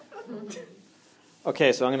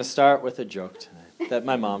Okay, so I'm going to start with a joke tonight that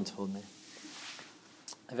my mom told me.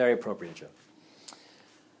 A very appropriate joke.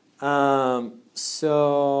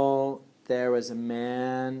 So there was a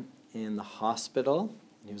man in the hospital.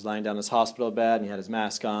 He was lying down in his hospital bed, and he had his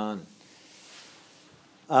mask on.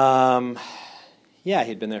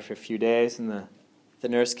 He'd been there for a few days, and the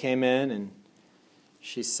nurse came in, and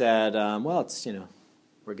she said,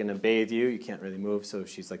 we're going to bathe you. You can't really move, so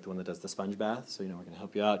she's like the one that does the sponge bath. So, we're going to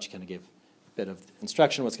help you out. She kind of gave a bit of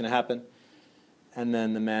instruction what's going to happen. And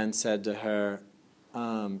then the man said to her,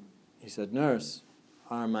 he said, "Nurse,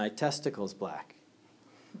 are my testicles black?"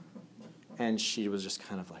 And she was just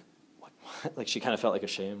kind of like, what? Like, she kind of felt like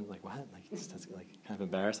ashamed. Like, what? Like, kind of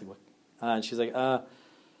embarrassed. Like, what? And she's like, well,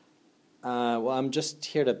 I'm just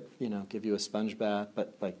here to, give you a sponge bath,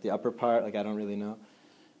 but, like, the upper part, like, I don't really know.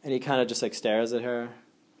 And he kind of just, like, stares at her.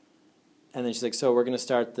 And then she's like, "So we're going to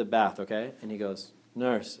start the bath, okay?" And he goes,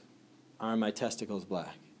 "Nurse, are my testicles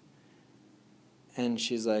black?" And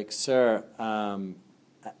she's like, "Sir, I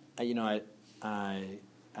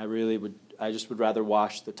just would rather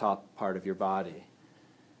wash the top part of your body."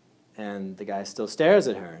 And the guy still stares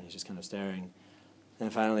at her, and he's just kind of staring.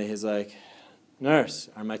 And finally he's like, "Nurse,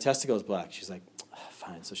 are my testicles black?" She's like,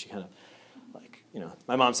 "Fine." So she kind of,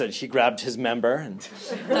 my mom said she grabbed his member and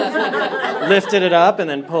lifted it up and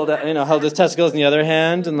then pulled out, held his testicles in the other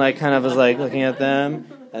hand and kind of was looking at them.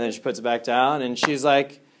 And then she puts it back down and she's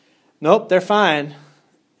like, "Nope, they're fine."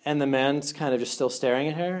 And the man's kind of just still staring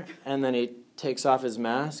at her. And then he takes off his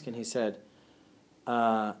mask and he said,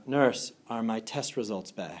 "Nurse, are my test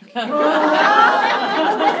results back?"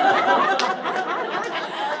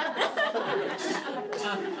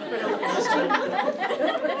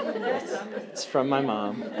 It's from my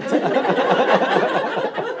mom. Looking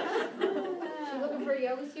for a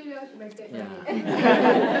yoga studio? She makes it. Yeah.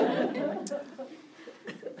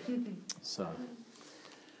 So,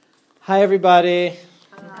 hi everybody.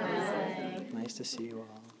 Hi. Nice to see you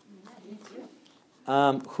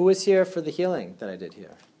all. Who was here for the healing that I did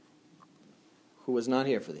here? Who was not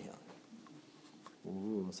here for the healing?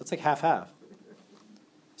 Ooh, so it's like half-half.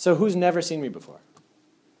 So who's never seen me before?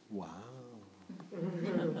 Wow.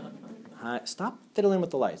 Hi. Stop fiddling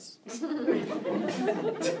with the lights.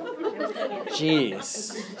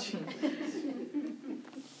 Jeez.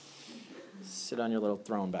 Sit on your little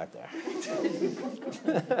throne back there.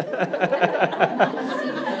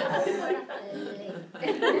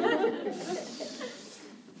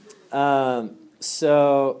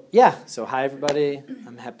 So hi everybody.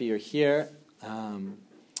 I'm happy you're here.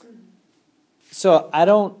 So I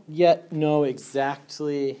don't yet know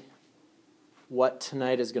exactly what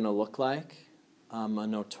tonight is going to look like. I'm a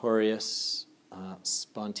notorious,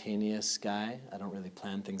 spontaneous guy. I don't really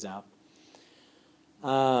plan things out.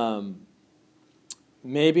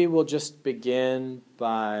 Maybe we'll just begin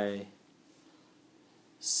by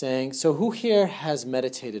saying, so who here has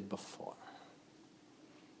meditated before?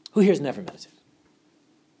 Who here has never meditated?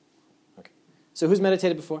 Okay. So who's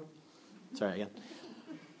meditated before? Sorry, again.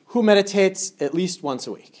 Who meditates at least once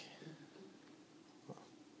a week?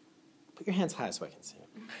 Put your hands high so I can see it.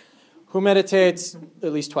 Who meditates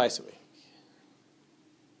at least twice a week?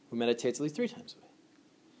 Who meditates at least 3 times a week?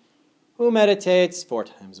 Who meditates 4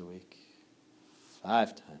 times a week?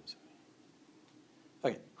 5 times a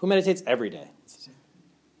week? Okay, who meditates every day?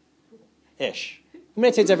 Ish. Who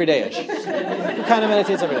meditates every day, ish? Who kind of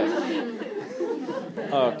meditates every day?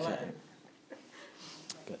 Okay.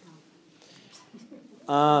 Good.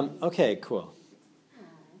 Okay, cool.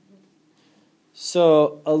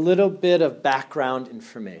 So a little bit of background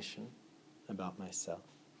information about myself.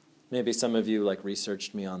 Maybe some of you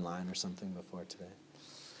researched me online or something before today.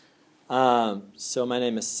 So my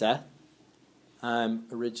name is Seth. I'm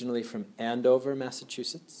originally from Andover,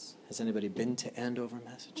 Massachusetts. Has anybody been to Andover,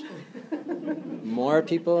 Massachusetts? More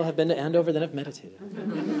people have been to Andover than have meditated.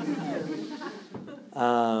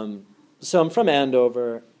 So I'm from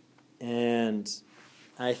Andover, and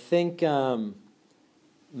I think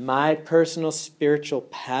my personal spiritual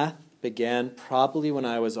path began probably when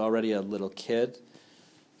I was already a little kid.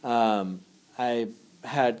 I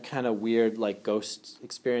had kind of weird ghost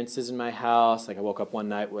experiences in my house. I woke up one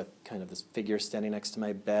night with kind of this figure standing next to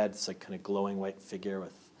my bed, this kind of glowing white figure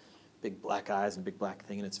with big black eyes and a big black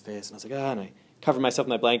thing in its face. And I was like, and I covered myself in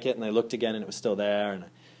my blanket, and I looked again, and it was still there. And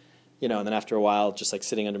and then after a while, just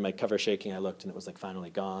sitting under my cover shaking, I looked, and it was finally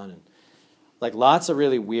gone. And lots of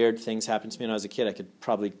really weird things happened to me when I was a kid. I could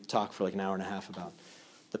probably talk for an hour and a half about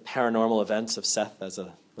the paranormal events of Seth as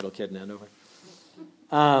a little kid in Andover.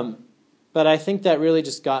 But I think that really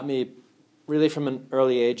just got me, really from an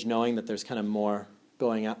early age, knowing that there's kind of more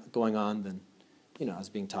going on than, I was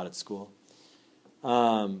being taught at school.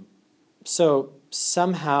 So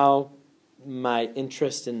somehow my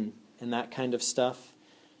interest in that kind of stuff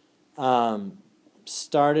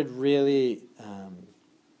started really,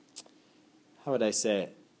 how would I say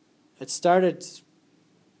it? It started,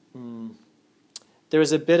 there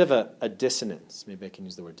was a bit of a dissonance, maybe I can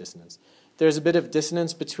use the word dissonance. There was a bit of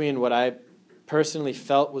dissonance between what I personally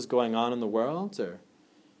felt was going on in the world, or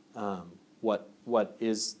what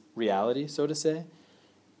is reality, so to say,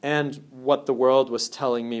 and what the world was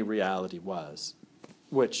telling me reality was,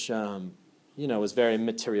 which was very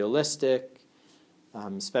materialistic,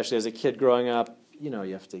 especially as a kid growing up. You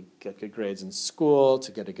have to get good grades in school,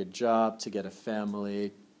 to get a good job, to get a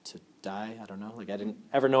family, to die. I don't know. I didn't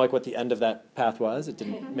ever know what the end of that path was. It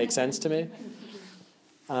didn't make sense to me.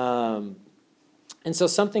 And so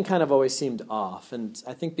something kind of always seemed off. And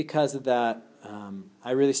I think because of that,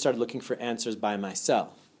 I really started looking for answers by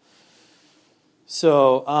myself.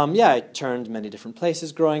 So, I turned many different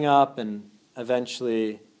places growing up, and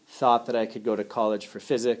eventually thought that I could go to college for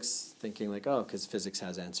physics, thinking because physics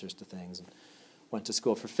has answers to things. And went to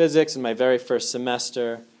school for physics. In my very first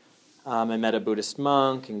semester, I met a Buddhist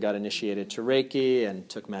monk and got initiated to Reiki and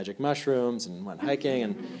took magic mushrooms and went hiking,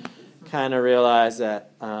 and kind of realized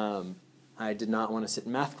that I did not want to sit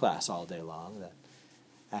in math class all day long, that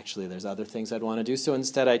actually there's other things I'd want to do. So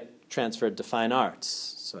instead I transferred to fine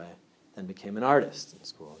arts. So I then became an artist in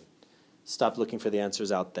school. Stopped looking for the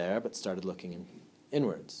answers out there, but started looking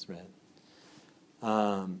inwards, right?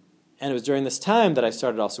 And it was during this time that I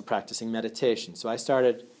started also practicing meditation. So I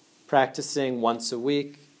started practicing once a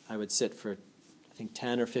week. I would sit for, I think,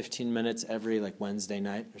 10 or 15 minutes every Wednesday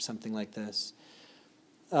night or something like this,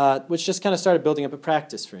 which just kind of started building up a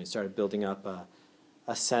practice for me. Started building up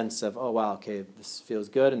a sense of, oh, wow, okay, this feels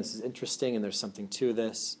good and this is interesting and there's something to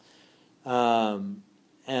this. And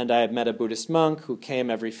I had met a Buddhist monk who came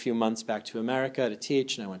every few months back to America to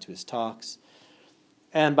teach, and I went to his talks.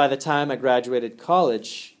 And by the time I graduated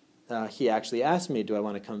college, he actually asked me, do I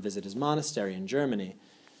want to come visit his monastery in Germany?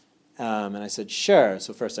 And I said, sure.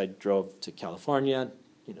 So first I drove to California,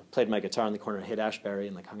 played my guitar in the corner of Haight-Ashbury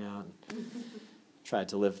and hung out and tried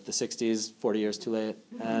to live the 60s, 40 years too late.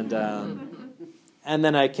 And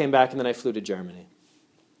then I came back, and then I flew to Germany.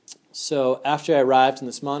 So after I arrived in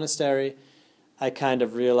this monastery, I kind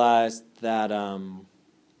of realized that, I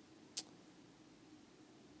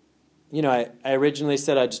originally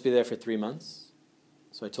said I'd just be there for 3 months.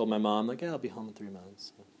 So I told my mom, I'll be home in 3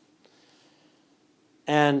 months.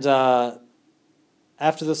 And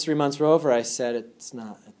after those 3 months were over, I said, it's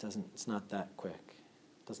not that quick.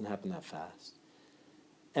 It doesn't happen that fast.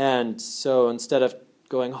 And so instead of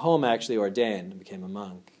going home, I actually ordained and became a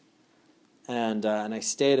monk. And I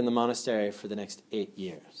stayed in the monastery for the next 8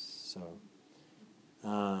 years.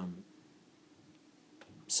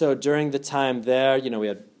 So during the time there, we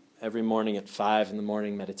had every morning at 5 in the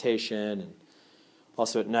morning meditation, and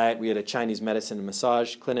also at night we had a Chinese medicine and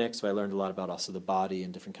massage clinic, so I learned a lot about also the body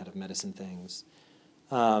and different kind of medicine things.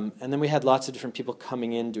 And then we had lots of different people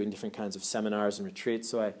coming in, doing different kinds of seminars and retreats,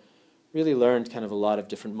 so I really learned kind of a lot of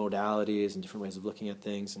different modalities and different ways of looking at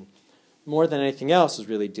things. And more than anything else was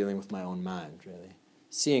really dealing with my own mind, really,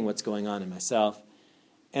 seeing what's going on in myself.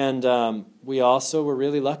 And we also were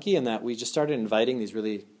really lucky in that we just started inviting these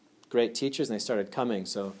really great teachers, and they started coming.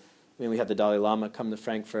 So, we had the Dalai Lama come to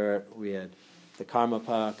Frankfurt, we had the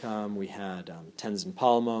Karmapa come, we had Tenzin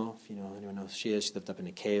Palmo, if anyone knows who she is. She lived up in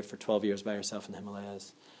a cave for 12 years by herself in the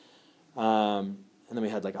Himalayas. And then we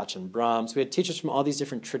had Ajahn Brahm. So we had teachers from all these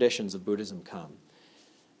different traditions of Buddhism come.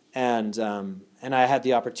 And I had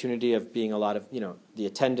the opportunity of being a lot of, the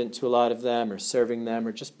attendant to a lot of them, or serving them,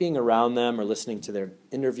 or just being around them, or listening to their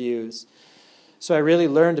interviews. So I really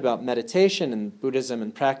learned about meditation and Buddhism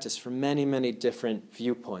and practice from many, many different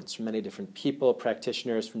viewpoints, from many different people,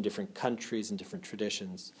 practitioners from different countries and different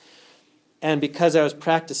traditions. And because I was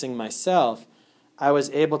practicing myself, I was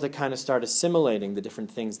able to kind of start assimilating the different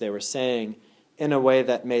things they were saying in a way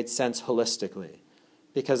that made sense holistically,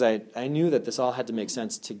 because I knew that this all had to make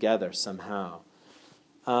sense together somehow.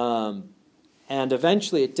 And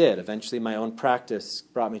eventually it did. Eventually my own practice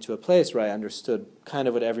brought me to a place where I understood kind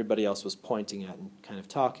of what everybody else was pointing at and kind of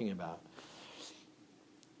talking about.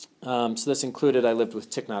 So this included, I lived with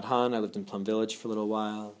Thich Nhat Hanh. I lived in Plum Village for a little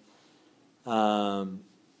while. So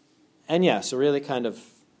really kind of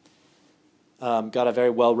got a very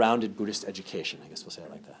well-rounded Buddhist education, I guess we'll say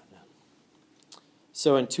it like that. Yeah.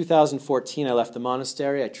 So in 2014, I left the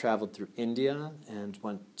monastery. I traveled through India and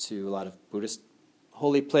went to a lot of Buddhist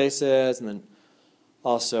holy places, and then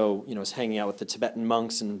also, was hanging out with the Tibetan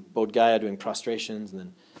monks in Bodh Gaya doing prostrations, and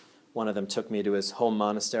then One of them took me to his home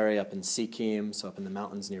monastery up in Sikkim, so up in the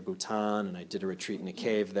mountains near Bhutan, and I did a retreat in a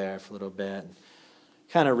cave there for a little bit. And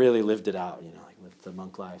kind of really lived it out, like lived the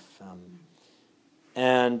monk life.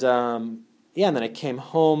 And then I came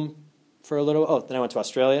home for a little. Then I went to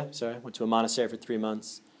Australia. Went to a monastery for 3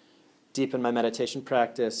 months. Deep in my meditation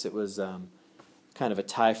practice, it was kind of a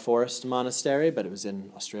Thai forest monastery, but it was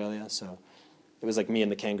in Australia, so it was like me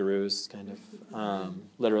and the kangaroos, kind of,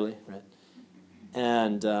 literally, right?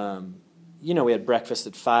 And, we had breakfast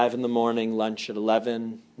at 5 in the morning, lunch at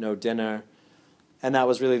 11, no dinner, and that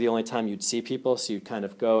was really the only time you'd see people, so you'd kind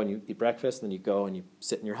of go and you eat breakfast, and then you go and you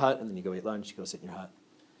sit in your hut, and then you go eat lunch, you go sit in your hut,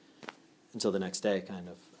 until the next day, kind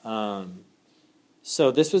of.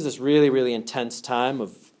 So this was this really, really intense time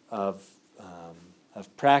of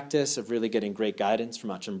practice, of really getting great guidance from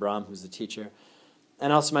Ajahn Brahm, who's the teacher.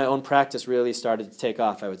 And also my own practice really started to take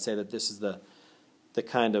off. I would say that this is the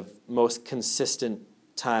kind of most consistent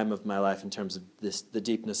time of my life in terms of the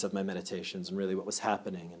deepness of my meditations and really what was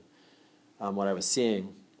happening and what I was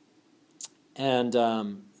seeing. And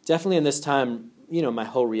definitely in this time, my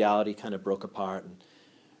whole reality kind of broke apart and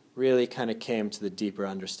really kind of came to the deeper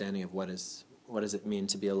understanding of what does it mean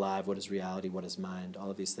to be alive, what is reality, what is mind, all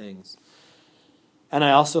of these things. And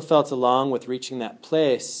I also felt along with reaching that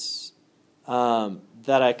place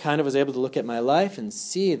that I kind of was able to look at my life and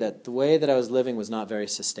see that the way that I was living was not very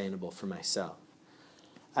sustainable for myself.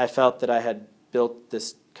 I felt that I had built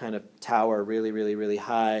this kind of tower really, really, really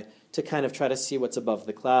high to kind of try to see what's above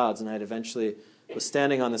the clouds, and I eventually was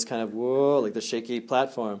standing on this kind of, like the shaky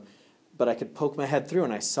platform, but I could poke my head through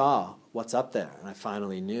and I saw what's up there, and I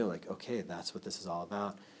finally knew, okay, that's what this is all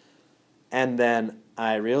about. And then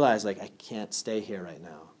I realized, I can't stay here right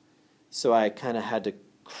now. So I kind of had to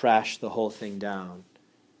crash the whole thing down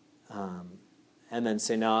and then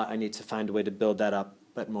say, no, I need to find a way to build that up,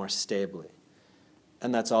 but more stably.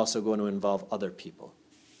 And that's also going to involve other people.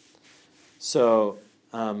 So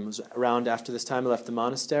it was around after this time I left the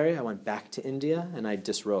monastery, I went back to India, and I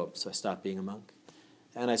disrobed, so I stopped being a monk.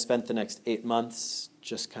 And I spent the next 8 months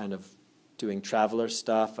just kind of doing traveler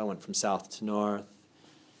stuff. I went from south to north,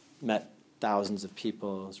 met thousands of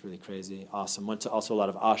people. It was really crazy, awesome. Went to also a lot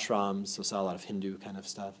of ashrams, so saw a lot of Hindu kind of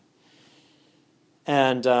stuff.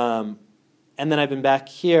 And then I've been back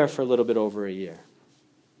here for a little bit over a year.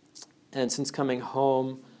 And since coming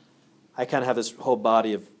home, I kind of have this whole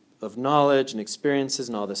body of knowledge and experiences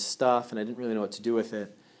and all this stuff, and I didn't really know what to do with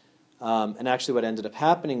it. And actually what ended up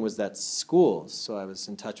happening was that schools, so I was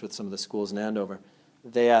in touch with some of the schools in Andover,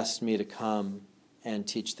 they asked me to come and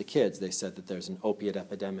teach the kids. They said that there's an opiate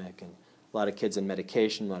epidemic and a lot of kids in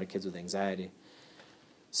medication, a lot of kids with anxiety.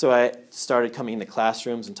 So I started coming into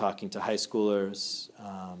classrooms and talking to high schoolers,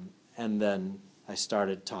 and then I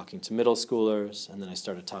started talking to middle schoolers, and then I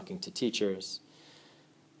started talking to teachers.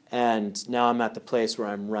 And now I'm at the place where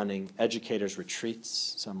I'm running educators'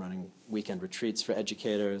 retreats, so I'm running weekend retreats for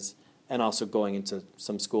educators, and also going into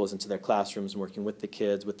some schools, into their classrooms and working with the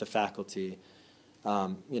kids, with the faculty,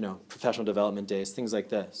 professional development days, things like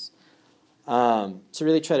this. To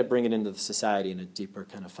really try to bring it into the society in a deeper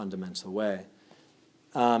kind of fundamental way.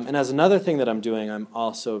 And as another thing that I'm doing, I'm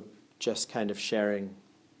also just kind of sharing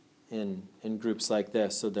in groups like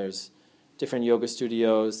this. So there's different yoga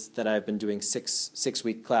studios that I've been doing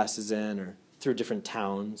six-week classes in, or through different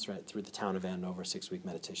towns, right, through the town of Andover, 6-week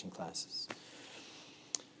meditation classes.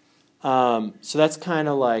 So that's kind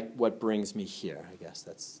of like what brings me here, I guess.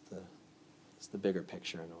 That's the bigger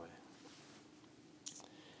picture in a way.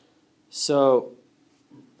 So,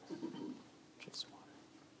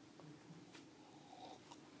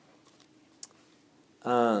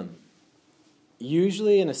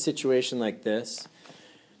 usually in a situation like this,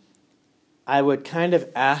 I would kind of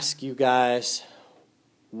ask you guys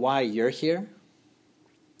why you're here.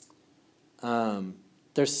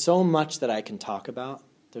 There's so much that I can talk about.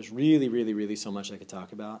 There's really, really, really so much I could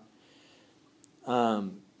talk about.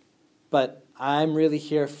 But I'm really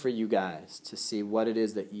here for you guys to see what it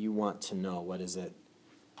is that you want to know. What is it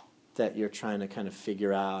that you're trying to kind of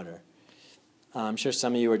figure out? Or I'm sure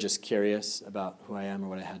some of you are just curious about who I am or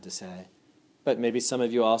what I had to say. But maybe some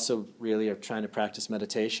of you also really are trying to practice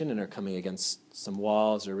meditation and are coming against some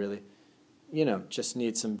walls, or really, just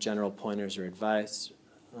need some general pointers or advice.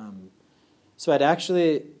 So I'd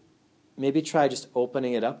actually maybe try just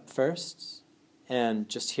opening it up first and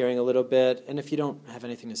just hearing a little bit. And if you don't have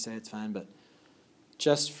anything to say, it's fine. But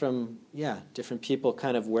just from, different people,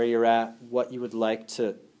 kind of where you're at, what you would like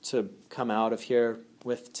to come out of here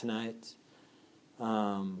with tonight.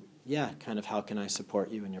 Kind of how can I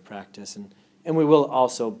support you in your practice. And we will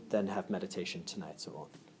also then have meditation tonight, so it won't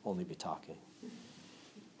only be talking.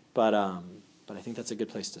 But But I think that's a good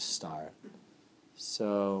place to start.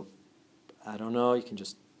 So, I don't know, you can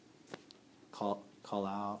just call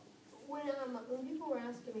out. When people were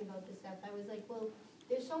asking me about this stuff, I was like, well,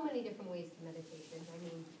 there's so many different ways to meditation. I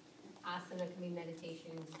mean, asana can be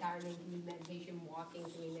meditation, gardening can be meditation, walking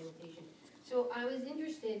can be meditation. So I was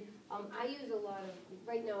interested, I use a lot of,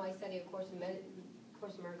 right now I study a Course in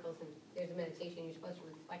Miracles, and there's a meditation you're supposed to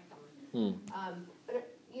reflect on.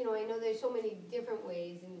 But, you know, I know there's so many different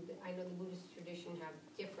ways, and I know the Buddhist tradition have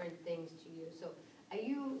different things to use. So do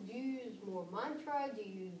you use more mantra, do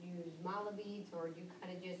you use mala beads, or do you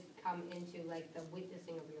kind of just come into like the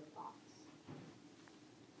witnessing of your thoughts?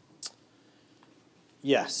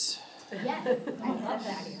 Yes. Yes, I love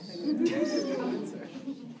that answer.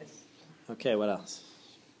 Okay, what else?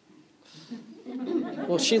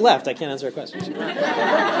 Well, she left. I can't answer her question.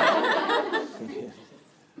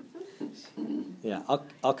 Yeah,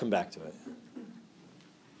 I'll come back to it.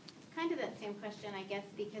 Kind of that same question, I guess,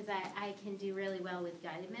 because I can do really well with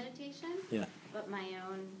guided meditation. Yeah. But my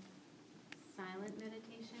own silent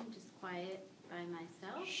meditation, just quiet by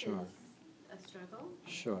myself, Sure. is a struggle.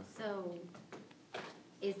 Sure. So,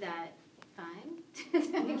 is that fine?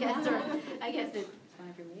 I guess it's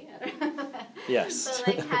fine for me. I don't know. Yes. So,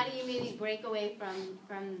 like, how do you maybe break away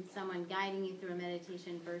from someone guiding you through a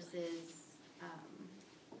meditation versus,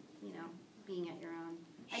 you know, being at your own?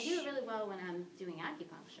 I do it really well when I'm doing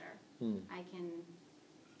acupuncture. I can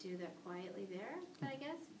do that quietly there, I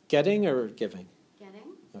guess. Getting or giving?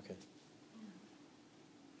 Getting. Okay.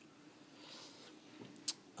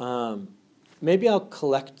 Maybe I'll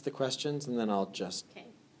collect the questions and then I'll just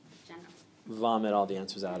vomit all the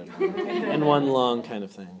answers out in one long kind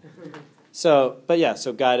of thing. So, but yeah,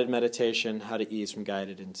 so guided meditation, how to ease from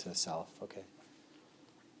guided into self. Okay.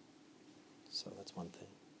 So that's one thing.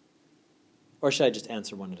 Or should I just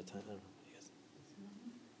answer one at a time? I don't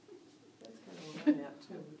know.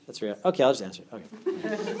 That's real. Okay, I'll just answer it. Okay.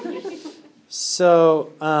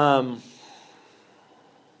 So,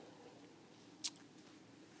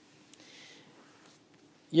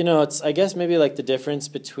 you know, it's, I guess, maybe like the difference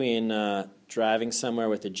between driving somewhere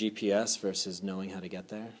with a GPS versus knowing how to get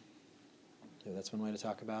there. Maybe that's one way to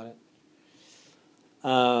talk about it.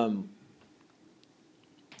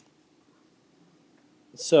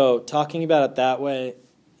 So, talking about it that way,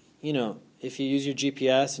 you know, if you use your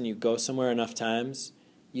GPS and you go somewhere enough times,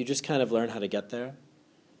 you just kind of learn how to get there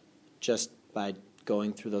just by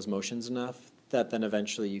going through those motions enough that then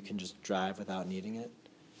eventually you can just drive without needing it.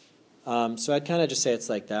 So I'd kind of just say it's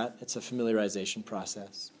like that. It's a familiarization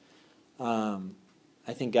process. I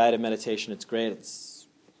think guided meditation, it's great. It's,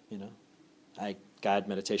 you know, I guide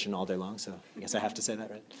meditation all day long, so I guess I have to say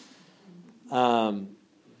that, right?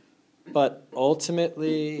 But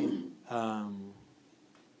ultimately,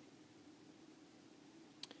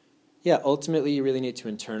 ultimately you really need to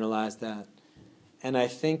internalize that. And I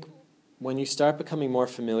think when you start becoming more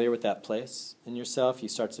familiar with that place in yourself, you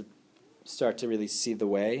start to really see the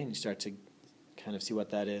way, and you start to kind of see what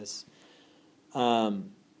that is.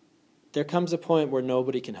 There comes a point where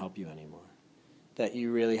nobody can help you anymore, that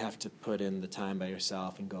you really have to put in the time by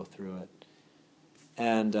yourself and go through it.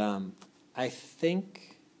 And I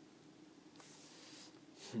think...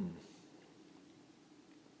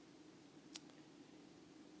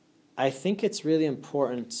 I think it's really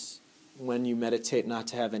important when you meditate not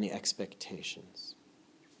to have any expectations.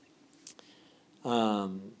 A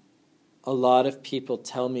lot of people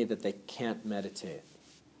tell me that they can't meditate.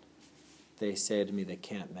 They say to me they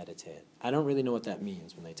can't meditate. I don't really know what that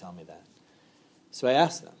means when they tell me that. So I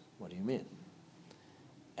ask them, what do you mean?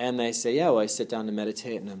 And they say, yeah, well, I sit down to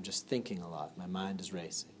meditate and I'm just thinking a lot. My mind is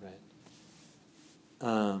racing, right?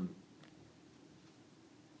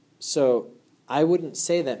 So I wouldn't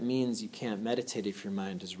say that means you can't meditate if your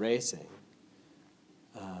mind is racing.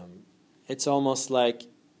 It's almost like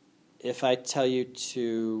if I tell you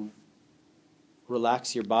to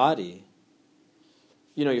relax your body,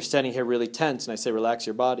 you know, you're standing here really tense and I say relax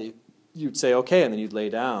your body, you'd say okay, and then you'd lay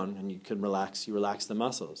down and you relax the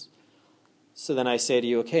muscles. So then I say to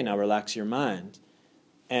you, okay, now relax your mind.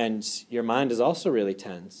 And your mind is also really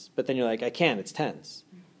tense, but then you're like, I can't, it's tense.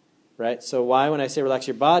 Right? So why, when I say relax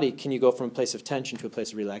your body, can you go from a place of tension to a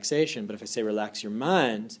place of relaxation? But if I say relax your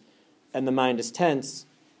mind, and the mind is tense,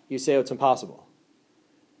 you say, oh, it's impossible.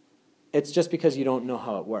 It's just because you don't know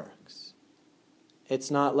how it works. It's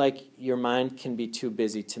not like your mind can be too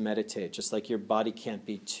busy to meditate, just like your body can't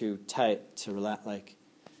be too tight to relax. Like,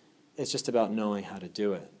 it's just about knowing how to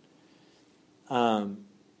do it.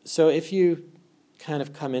 So if you kind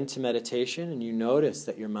of come into meditation and you notice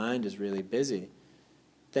that your mind is really busy,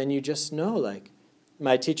 then you just know, like,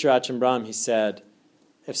 my teacher Ajahn Brahm, he said,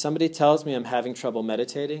 if somebody tells me I'm having trouble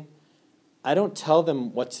meditating, I don't tell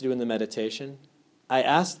them what to do in the meditation. I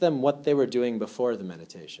ask them what they were doing before the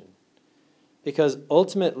meditation. Because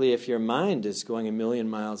ultimately, if your mind is going 1,000,000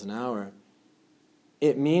 miles an hour,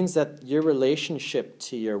 it means that your relationship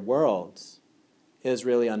to your world is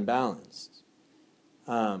really unbalanced.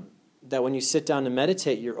 That when you sit down to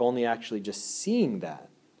meditate, you're only actually just seeing that.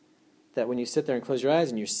 That when you sit there and close your eyes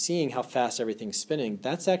and you're seeing how fast everything's spinning,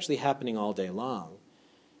 that's actually happening all day long.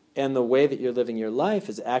 And the way that you're living your life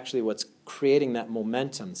is actually what's creating that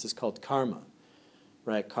momentum. This is called karma,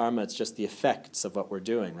 right? Karma, it's just the effects of what we're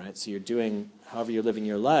doing, right? So you're doing however you're living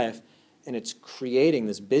your life, and it's creating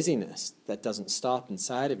this busyness that doesn't stop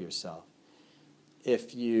inside of yourself.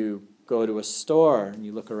 If you go to a store and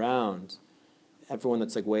you look around, everyone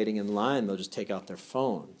that's like waiting in line, they'll just take out their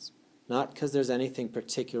phones. Not because there's anything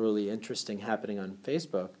particularly interesting happening on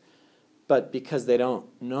Facebook, but because they don't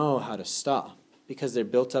know how to stop. Because they're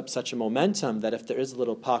built up such a momentum that if there is a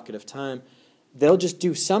little pocket of time, they'll just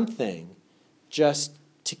do something just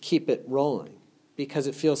to keep it rolling. Because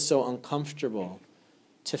it feels so uncomfortable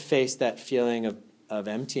to face that feeling of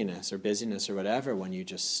emptiness or busyness or whatever when you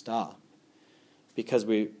just stop. Because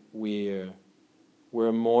we're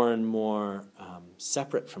more and more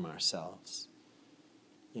separate from ourselves.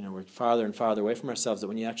 You know, we're farther and farther away from ourselves, that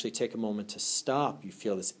when you actually take a moment to stop, you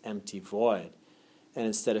feel this empty void. And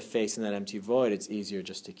instead of facing that empty void, it's easier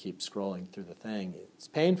just to keep scrolling through the thing. It's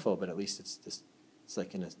painful, but at least it's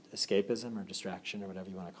like an escapism or distraction or whatever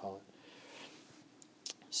you want to call it.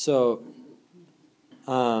 So,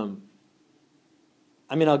 I'll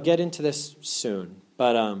get into this soon,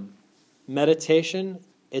 but meditation,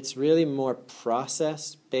 it's really more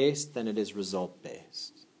process-based than it is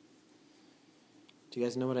result-based. Do you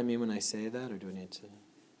guys know what I mean when I say that, or do I need to?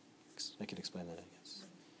 I could explain that, I guess.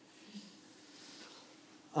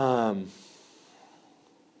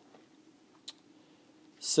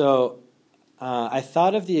 I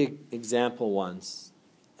thought of the example once,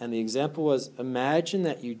 and the example was, imagine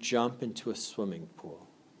that you jump into a swimming pool.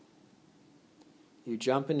 You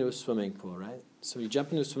jump into a swimming pool, right? So you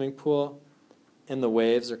jump into a swimming pool, and the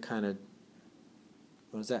waves are kind of,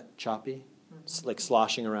 what is that, choppy? It's like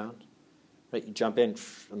sloshing around. Right? You jump in,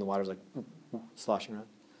 and the water's like sloshing around.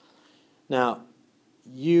 Now,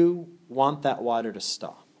 you want that water to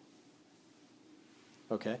stop.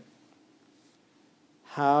 Okay?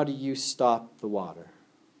 How do you stop the water?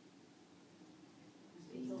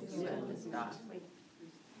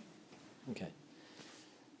 Okay.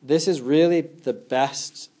 This is really the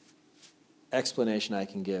best explanation I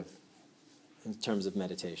can give in terms of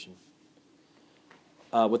meditation.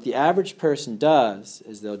 What the average person does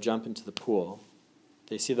is they'll jump into the pool,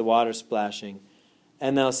 they see the water splashing,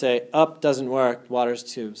 and they'll say, up, doesn't work, water's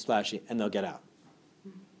too splashy, and they'll get out.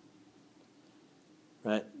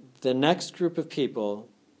 Right? The next group of people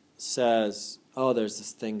says, oh, there's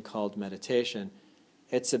this thing called meditation.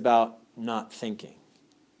 It's about not thinking.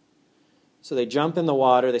 So they jump in the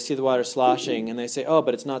water, they see the water sloshing, and they say, oh,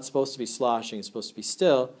 but it's not supposed to be sloshing, it's supposed to be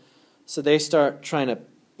still. So they start trying to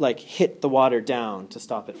hit the water down to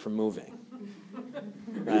stop it from moving.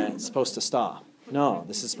 Right? It's supposed to stop. No,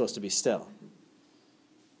 this is supposed to be still.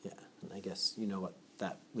 Yeah, and I guess you know what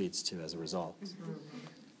that leads to as a result.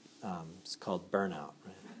 It's called burnout,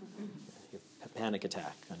 right? A panic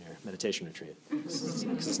attack on your meditation retreat because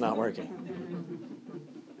it's not working.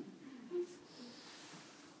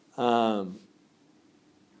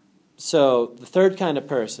 So the third kind of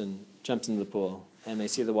person jumps into the pool and they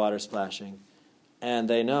see the water splashing and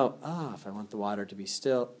they know, if I want the water to be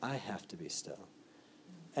still, I have to be still.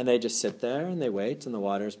 And they just sit there and they wait and the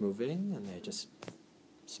water's moving and they just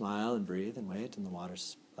smile and breathe and wait and the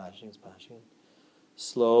water's splashing.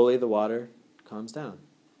 Slowly the water calms down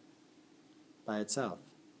by itself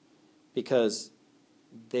because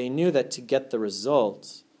they knew that to get the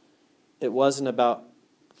result, it wasn't about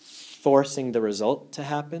forcing the result to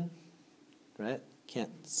happen, right?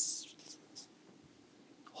 Can't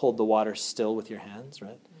hold the water still with your hands,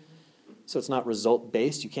 right? So it's not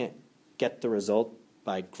result-based. You can't get the result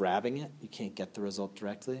by grabbing it. You can't get the result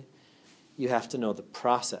directly. You have to know the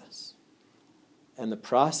process. And the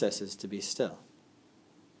process is to be still.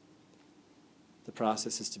 The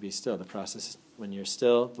process is to be still. The process is when you're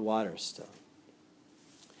still, the water is still.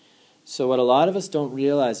 So what a lot of us don't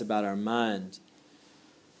realize about our mind,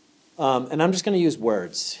 and I'm just going to use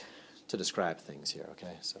words to describe things here,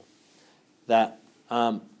 okay? So that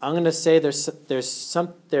I'm going to say there's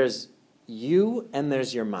you and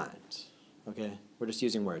there's your mind, okay? We're just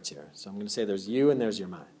using words here. So I'm going to say there's you and there's your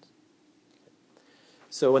mind.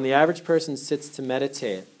 So when the average person sits to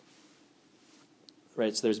meditate,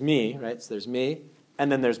 right, so there's me, right? So there's me,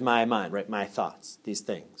 And then there's my mind, right? My thoughts, these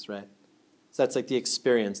things, right? So that's like the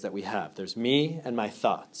experience that we have. There's me and my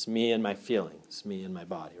thoughts, me and my feelings, me and my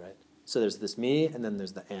body, right? So there's this me, and then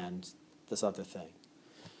there's the and, this other thing.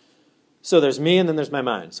 So there's me, and then there's my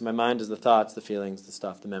mind. So my mind is the thoughts, the feelings, the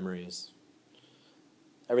stuff, the memories,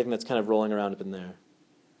 everything that's kind of rolling around up in there,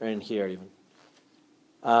 or in here even.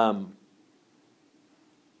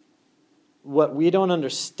 What we don't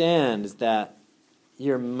understand is that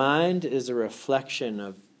your mind is a reflection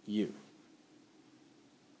of you.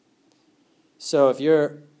 So if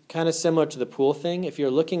you're kind of similar to the pool thing, if you're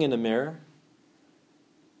looking in a mirror,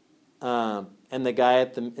 and the guy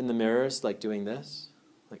in the mirror is like doing this,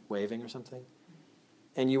 like waving or something,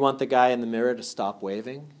 and you want the guy in the mirror to stop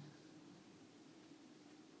waving,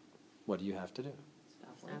 what do you have to do?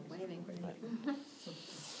 Stop waving. Right.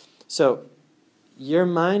 So your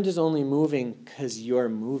mind is only moving because you're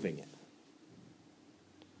moving it.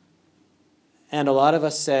 And a lot of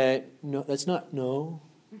us say, no, that's not true.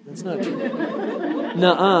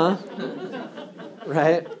 Nuh-uh.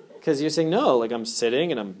 Right? Because you're saying, no, like I'm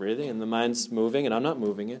sitting and I'm breathing and the mind's moving and I'm not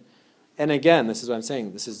moving it. And again, this is what I'm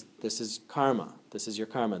saying. This is karma. This is your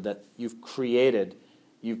karma that you've created.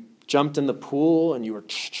 You jumped in the pool and you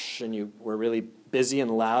were really busy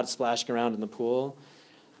and loud splashing around in the pool.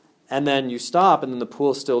 And then you stop and then the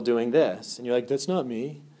pool's still doing this. And you're like, that's not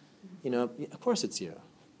me. Of course it's you.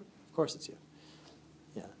 Of course it's you.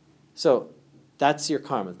 Yeah. So that's your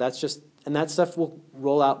karma. And that stuff will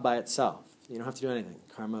roll out by itself. You don't have to do anything.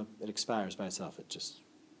 Karma, it expires by itself.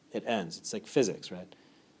 It ends. It's like physics, right?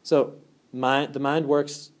 So the mind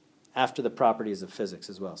works after the properties of physics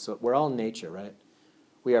as well. So we're all nature, right?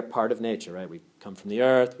 We are part of nature, right? We come from the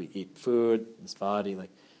earth. We eat food, this body.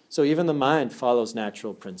 So even the mind follows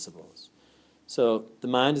natural principles. So the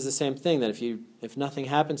mind is the same thing, that if nothing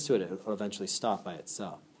happens to it, it will eventually stop by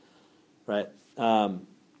itself, right?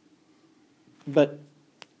 But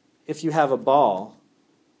if you have a ball,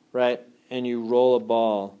 right, and you roll a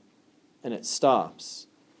ball and it stops,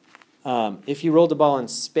 if you rolled a ball in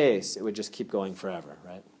space, it would just keep going forever,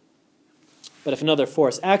 right? But if another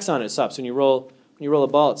force acts on it, it stops. When you roll a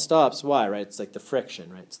ball, it stops. Why, right? It's like the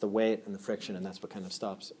friction, right? It's the weight and the friction, and that's what kind of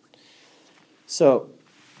stops it. So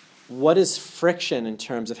what is friction in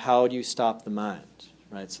terms of how do you stop the mind,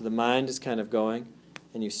 right? So the mind is kind of going,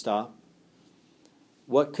 and you stop.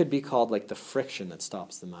 What could be called like the friction that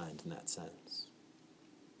stops the mind in that sense?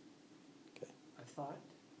 Okay. A thought?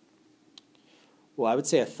 Well, I would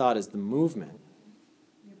say a thought is the movement.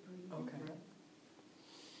 Okay.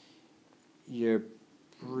 You're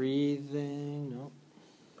breathing, no.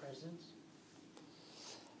 Presence?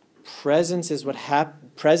 Presence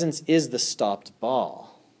is the stopped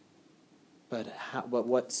ball. But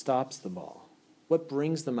what stops the ball? What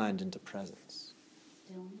brings the mind into presence?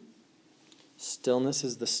 Stillness. Stillness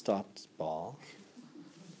is the stopped ball.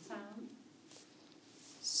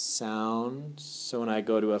 Sound. So when I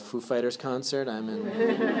go to a Foo Fighters concert, I'm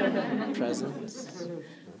in presence.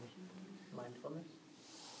 Mindfulness?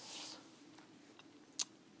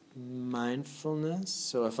 Mindfulness.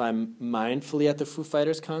 So if I'm mindfully at the Foo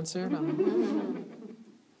Fighters concert, I'm...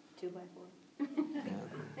 2x4.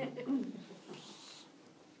 Yeah.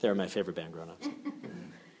 They're my favorite band growing-ups.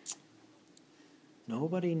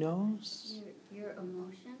 Nobody knows? Your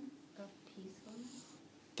emotion of peacefulness?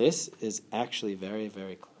 This is actually very,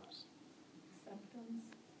 very close. Acceptance,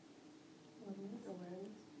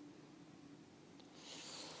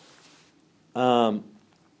 awareness.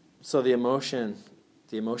 So the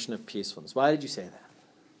emotion of peacefulness. Why did you say that?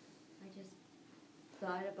 I just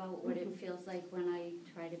thought about what it feels like when I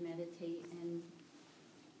try to meditate, and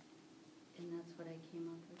that's what I came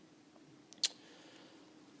up with.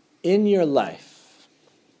 In your life,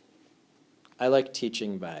 I like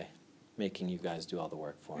teaching by making you guys do all the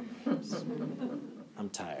work for me. I'm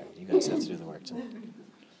tired. You guys have to do the work tonight.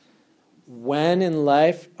 When in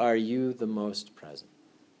life are you the most present?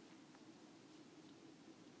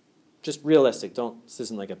 Just realistic. This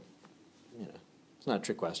isn't like it's not a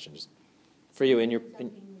trick question. Just for you,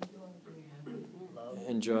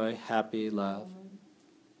 enjoy, happy, love.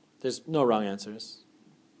 There's no wrong answers.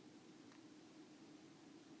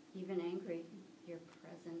 Even angry, you're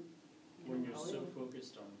present. When you're so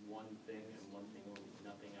focused on one thing and one thing only,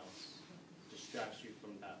 nothing else distracts you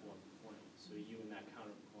from that one point. So you and that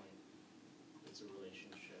counterpoint, it's a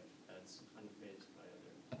relationship that's unfazed by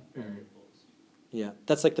other variables. Yeah,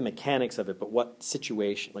 that's like the mechanics of it, but what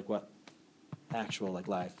situation, like what actual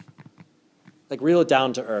life? Like real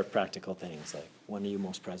down to earth practical things, like when are you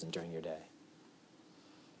most present during your day?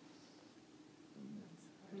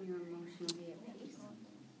 When you're emotionally at peace.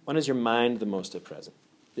 When is your mind the most at present?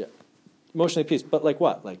 Yeah. Emotionally at peace, but like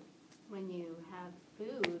what? Like, When you have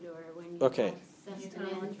food or when you okay. have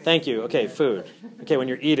sustenance. Thank you. Okay, food. Okay, when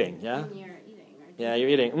you're eating, yeah? When you're eating. Or Yeah, you're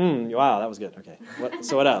eating. Wow, that was good. Okay.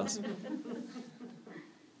 So what else?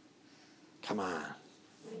 Come on.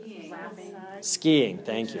 laughing. Skiing,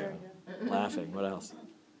 thank you. Laughing, what else?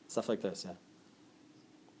 Stuff like this, yeah.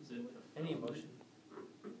 Is it Any emotion.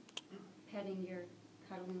 Petting your,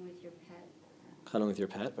 cuddling with your pet, Cuddling with your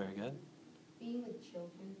pet, very good. being with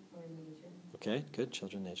children or nature. Okay, good.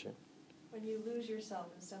 Children, nature. When you lose yourself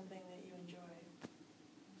in something that you enjoy,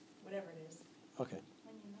 whatever it is. Okay.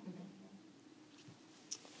 When you're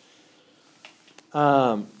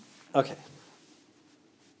not Okay.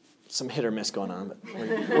 Some hit or miss going on, but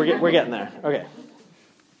we're getting there. Okay.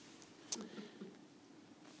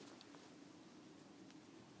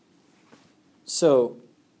 So,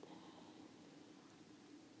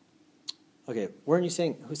 okay, weren't you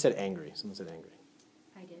saying, who said angry? Someone said angry.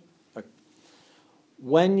 I did. Okay.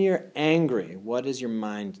 When you're angry, what is your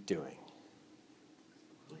mind doing?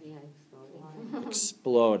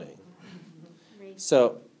 Exploding.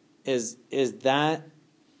 So, is that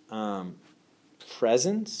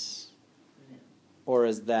presence, or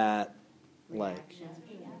is that like?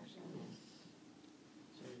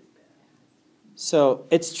 So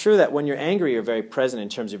it's true that when you're angry, you're very present in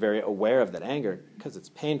terms you're very aware of that anger because it's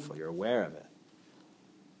painful. You're aware of it,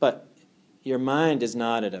 but your mind is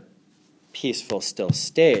not at a peaceful, still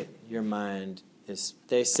state. Your mind is.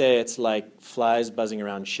 They say it's like flies buzzing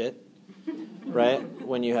around shit. Right?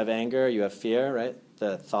 When you have anger, you have fear, right?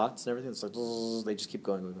 The thoughts and everything, it's like, they just keep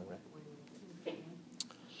going, right?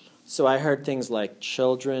 So I heard things like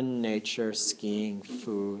children, nature, skiing,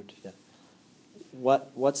 food. Yeah.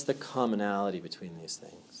 What's the commonality between these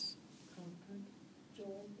things?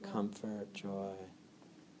 Comfort, joy,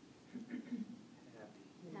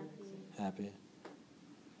 happy.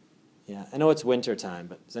 Yeah, I know it's winter time,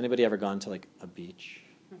 but has anybody ever gone to like a beach?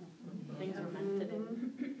 Things are meant to do.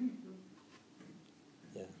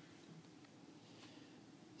 Yeah.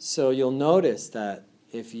 So you'll notice that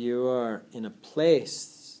if you are in a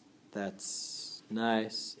place that's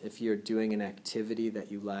nice, if you're doing an activity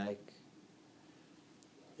that you like,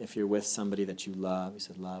 if you're with somebody that you love, you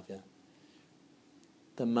said love, yeah,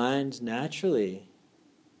 the mind naturally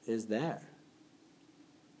is there.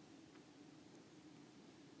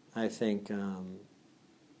 I think,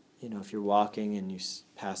 if you're walking and you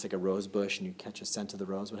pass like a rose bush and you catch a scent of the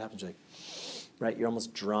rose, what happens? You're like, right, you're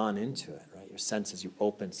almost drawn into it, right? Your senses,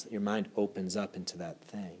 your mind opens up into that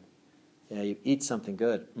thing. Yeah, you eat something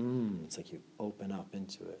good, it's like you open up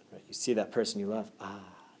into it, right? You see that person you love,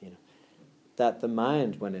 that the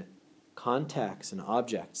mind, when it contacts an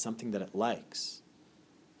object, something that it likes,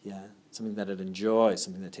 yeah, something that it enjoys,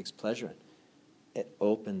 something that it takes pleasure in, it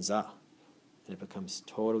opens up and it becomes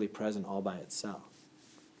totally present all by itself.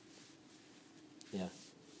 Yeah.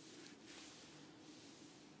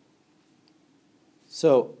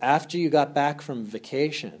 So after you got back from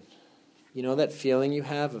vacation, you know that feeling you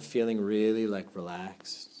have of feeling really like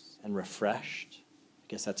relaxed and refreshed? I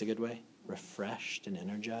guess that's a good way. Refreshed and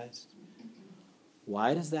energized.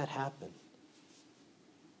 Why does that happen?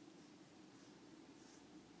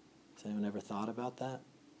 Has anyone ever thought about that?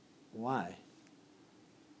 Why?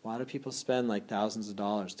 Why do people spend like thousands of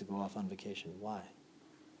dollars to go off on vacation? Why?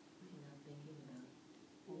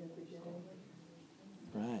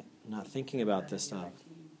 Right, not thinking about this stuff.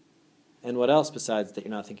 And what else besides that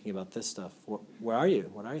you're not thinking about this stuff? Where are you?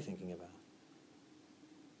 What are you thinking about?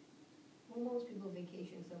 Well, most people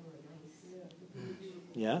vacation somewhere nice.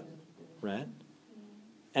 Yeah, right.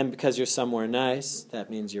 And because you're somewhere nice, that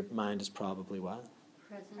means your mind is probably what?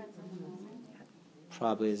 Present in the moment.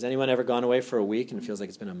 Probably. Has anyone ever gone away for a week and it feels like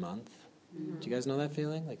it's been a month? Do you guys know that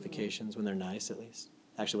feeling? Like vacations when they're nice, at least.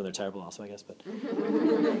 Actually, when they're terrible also, I guess.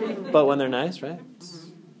 But when they're nice, right?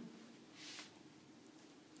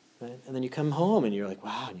 Right? And then you come home and you're like,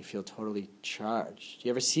 wow, and you feel totally charged. Do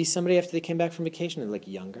you ever see somebody after they came back from vacation and they're like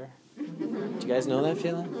younger? Do you guys know that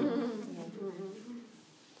feeling?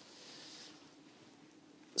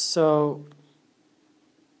 So,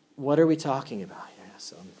 what are we talking about here?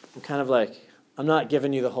 So I'm kind of like, I'm not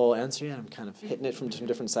giving you the whole answer yet. I'm kind of hitting it from some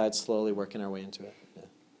different sides, slowly working our way into it. Yeah.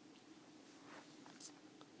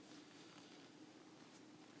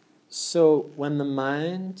 So when the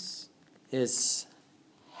mind is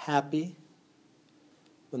happy,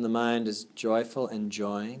 when the mind is joyful,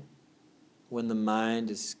 enjoying, when the mind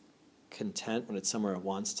is content, when it's somewhere it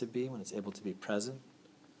wants to be, when it's able to be present,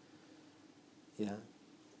 yeah.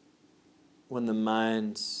 When the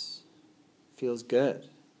mind feels good,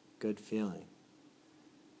 good feeling.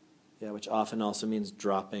 Yeah, which often also means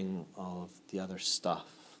dropping all of the other stuff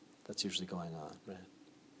that's usually going on, right?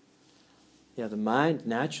 Yeah, the mind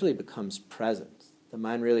naturally becomes present. The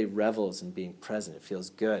mind really revels in being present. It feels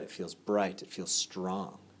good. It feels bright. It feels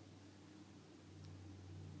strong.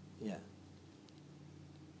 Yeah.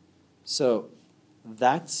 So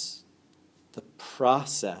that's the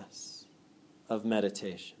process of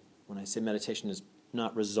meditation. When I say meditation is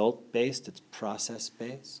not result-based, it's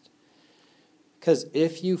process-based. Because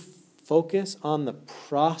if you focus on the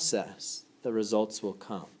process, the results will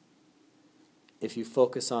come. If you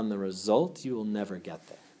focus on the result, you will never get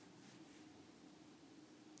there.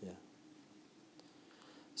 Yeah.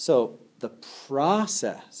 So the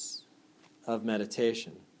process of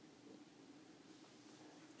meditation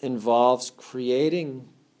involves creating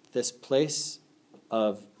this place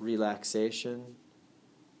of relaxation,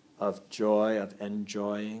 of joy, of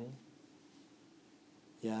enjoying,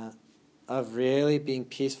 yeah, of really being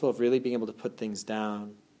peaceful, of really being able to put things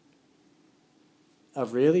down,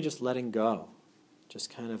 of really just letting go, just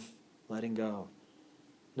kind of letting go,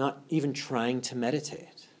 not even trying to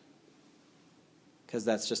meditate, because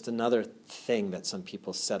that's just another thing that some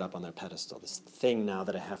people set up on their pedestal, this thing now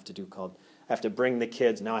that I have to do called, I have to bring the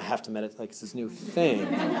kids, now I have to meditate, like it's this new thing.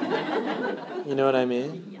 You know what I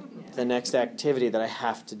mean? The next activity that I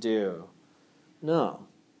have to do. No,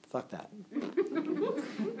 fuck that.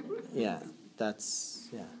 Yeah, that's,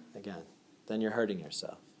 yeah, again, then you're hurting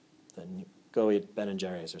yourself. Then you go eat Ben and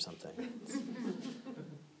Jerry's or something.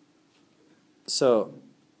 So,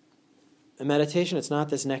 in meditation, it's not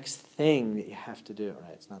this next thing that you have to do,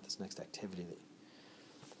 right? It's not this next activity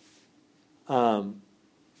that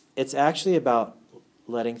it's actually about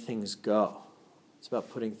letting things go. It's about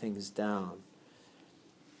putting things down.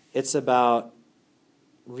 It's about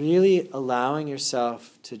really allowing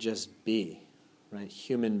yourself to just be, right?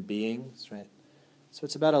 Human beings, right? So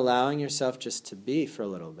it's about allowing yourself just to be for a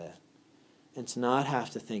little bit and to not have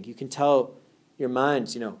to think. You can tell your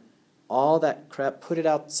mind, all that crap, put it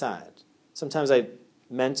outside. Sometimes I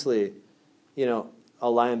mentally, I'll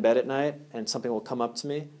lie in bed at night and something will come up to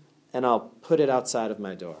me and I'll put it outside of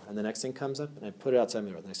my door. And the next thing comes up and I put it outside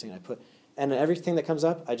my door. The next thing and everything that comes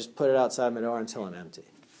up, I just put it outside my door until I'm empty.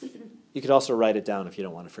 You could also write it down if you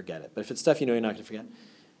don't want to forget it. But if it's stuff you're not going to forget,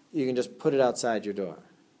 you can just put it outside your door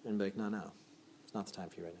and be like, no, it's not the time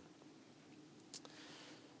for you right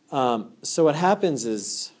now. So what happens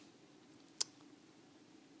is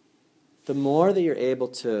the more that you're able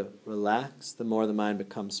to relax, the more the mind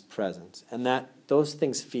becomes present. And those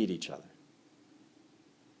things feed each other.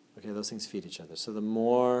 Okay, those things feed each other. So the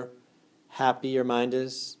more happy your mind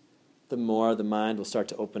is, the more the mind will start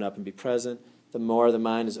to open up and be present. The more the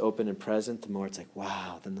mind is open and present, the more it's like,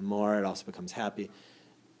 wow, then the more it also becomes happy.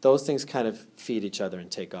 Those things kind of feed each other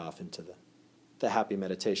and take off into the happy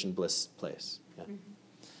meditation bliss place. Yeah.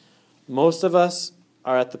 Mm-hmm. Most of us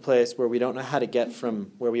are at the place where we don't know how to get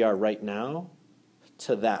from where we are right now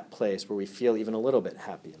to that place where we feel even a little bit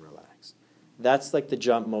happy and relaxed. That's like the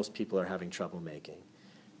jump most people are having trouble making.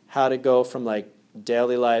 How to go from like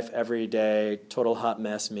daily life, every day, total hot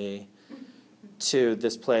mess me, to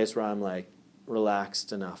this place where I'm like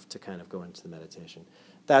relaxed enough to kind of go into the meditation.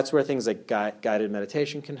 That's where things like guided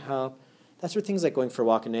meditation can help. That's where things like going for a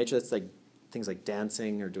walk in nature, that's like things like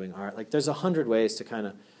dancing or doing art. Like there's 100 ways to kind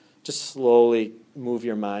of just slowly move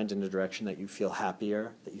your mind in a direction that you feel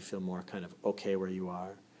happier, that you feel more kind of okay where you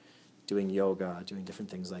are. Doing yoga, doing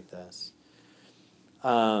different things like this.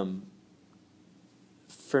 For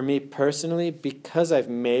me personally, because I've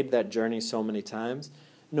made that journey so many times,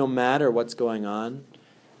 no matter what's going on,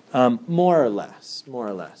 more or less,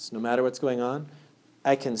 no matter what's going on,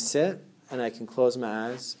 I can sit and I can close my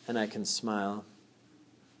eyes and I can smile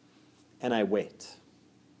and I wait.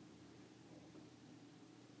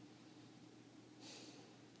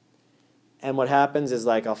 And what happens is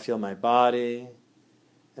like I'll feel my body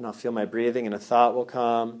and I'll feel my breathing and a thought will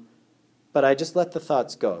come, but I just let the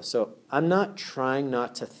thoughts go. So I'm not trying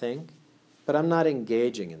not to think, but I'm not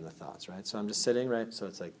engaging in the thoughts, right? So I'm just sitting, right? So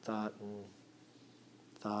it's like thought,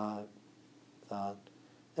 thought,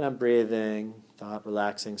 and I'm breathing, thought,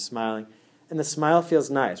 relaxing, smiling. And the smile feels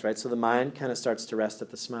nice, right? So the mind kind of starts to rest at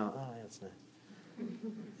the smile. Oh, yeah, it's nice.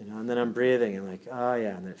 And then I'm breathing and like, oh,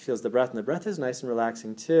 yeah. And then it feels the breath. And the breath is nice and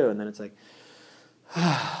relaxing, too. And then it's like,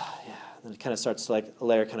 yeah. And then it kind of starts to like, a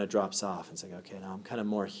layer kind of drops off. It's like, okay, now I'm kind of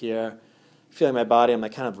more here. Feeling my body. I'm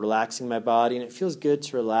like kind of relaxing my body. And it feels good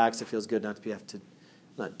to relax. It feels good not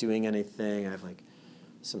not doing anything. I have like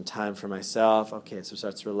some time for myself. Okay, so it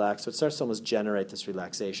starts to relax. So it starts to almost generate this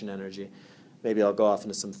relaxation energy. Maybe I'll go off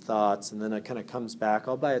into some thoughts, and then it kind of comes back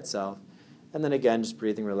all by itself. And then again, just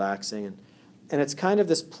breathing, relaxing. And it's kind of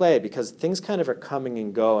this play, because things kind of are coming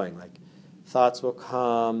and going. Like Thoughts will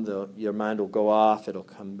come, your mind will go off, it'll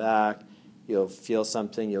come back, you'll feel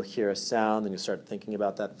something, you'll hear a sound, then you'll start thinking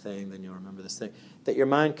about that thing, then you'll remember this thing. That your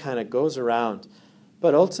mind kind of goes around.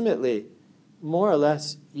 But ultimately, more or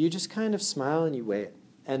less, you just kind of smile and you wait.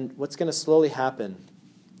 And what's going to slowly happen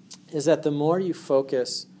is that the more you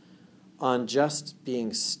focus on just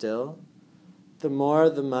being still, the more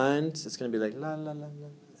the mind is going to be like, la, la, la, la,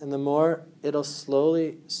 and the more it'll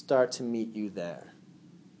slowly start to meet you there.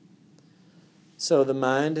 So the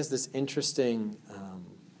mind is this interesting,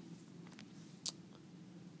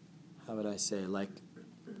 how would I say, like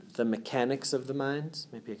the mechanics of the mind.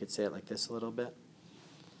 Maybe I could say it like this a little bit.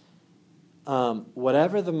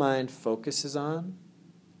 Whatever the mind focuses on,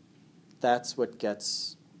 that's what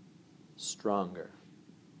gets stronger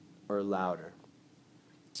or louder.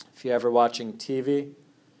 If you're ever watching TV,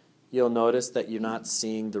 you'll notice that you're not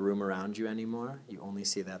seeing the room around you anymore. You only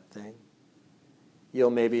see that thing.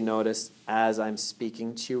 You'll maybe notice as I'm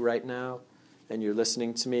speaking to you right now and you're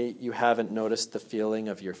listening to me, you haven't noticed the feeling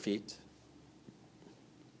of your feet.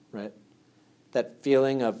 Right? That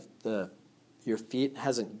feeling of your feet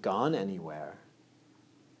hasn't gone anywhere.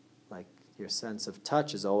 Like your sense of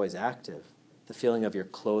touch is always active. The feeling of your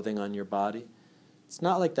clothing on your body. It's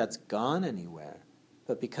not like that's gone anywhere.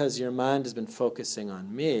 But because your mind has been focusing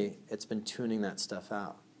on me, it's been tuning that stuff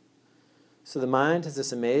out. So the mind has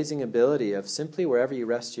this amazing ability of simply wherever you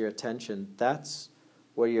rest your attention, that's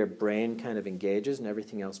where your brain kind of engages and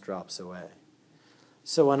everything else drops away.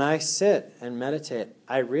 So when I sit and meditate,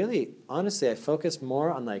 I really, honestly, I focus more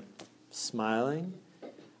on like smiling,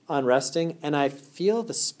 on resting, and I feel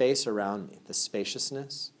the space around me, the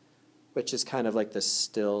spaciousness, which is kind of like this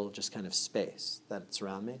still, just kind of space that's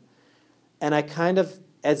around me. And I kind of,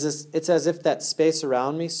 it's as if that space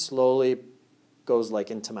around me slowly goes like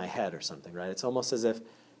into my head or something, right? It's almost as if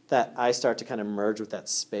that I start to kind of merge with that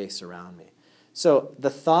space around me. So the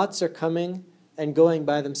thoughts are coming and going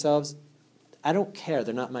by themselves. I don't care.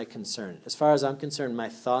 They're not my concern. As far as I'm concerned, my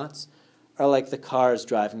thoughts are like the cars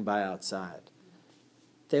driving by outside.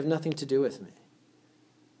 They have nothing to do with me.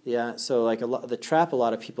 Yeah, so like the trap a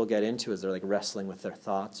lot of people get into is they're like wrestling with their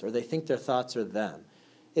thoughts, or they think their thoughts are them.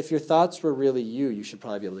 If your thoughts were really you should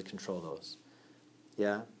probably be able to control those.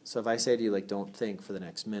 Yeah? So if I say to you, like, don't think for the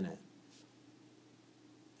next minute,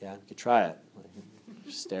 yeah, you could try it.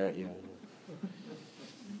 Just stare at you.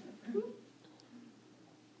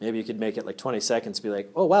 Maybe you could make it like 20 seconds, be like,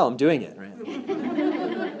 oh, wow, I'm doing it, right?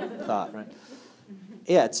 Thought, right?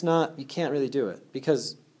 Yeah, it's not, you can't really do it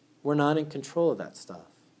because we're not in control of that stuff.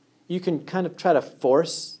 You can kind of try to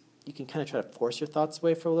force your thoughts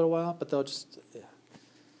away for a little while, but they'll just, yeah.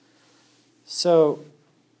 So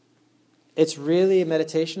it's really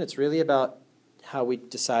meditation. It's really about how we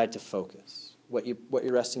decide to focus, what you're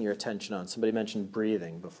resting your attention on. Somebody mentioned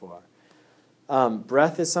breathing before.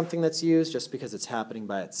 Breath is something that's used just because it's happening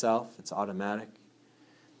by itself. It's automatic.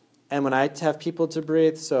 And when I have people to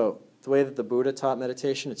breathe, so the way that the Buddha taught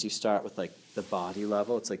meditation, it's you start with like the body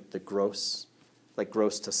level. It's like the gross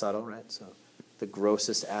to subtle, right? So the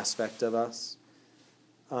grossest aspect of us.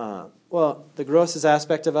 Well, the grossest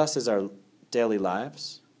aspect of us is our daily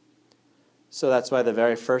lives. So that's why the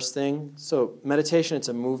very first thing, so meditation, it's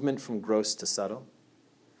a movement from gross to subtle.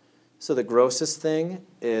 So the grossest thing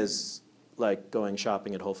is like going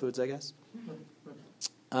shopping at Whole Foods, I guess.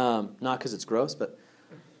 Not because it's gross, but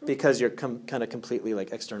because you're kind of completely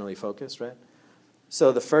like externally focused, right?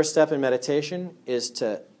 So the first step in meditation is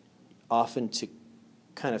to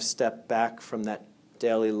kind of step back from that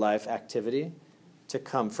daily life activity to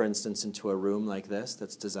come, for instance, into a room like this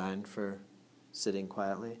that's designed for sitting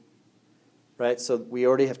quietly, right? So we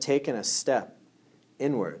already have taken a step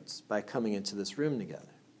inwards by coming into this room together.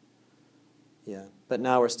 Yeah, but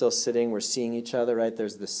now we're still sitting, we're seeing each other, right?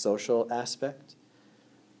 There's this social aspect,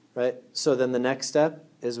 right? So then the next step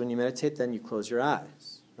is when you meditate, then you close your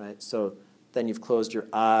eyes, right? So then you've closed your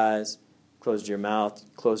eyes, closed your mouth,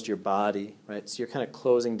 closed your body, right? So you're kind of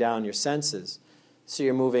closing down your senses. So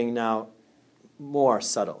you're moving now more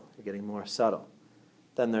subtle. You're getting more subtle.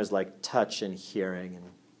 Then there's like touch and hearing and,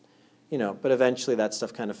 but eventually that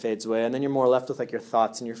stuff kind of fades away. And then you're more left with like your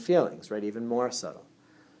thoughts and your feelings, right? Even more subtle.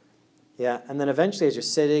 Yeah, and then eventually as you're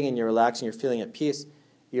sitting and you're relaxing, you're feeling at peace,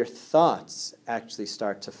 your thoughts actually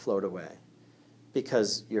start to float away.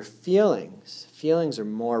 Because your feelings are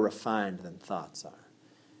more refined than thoughts are.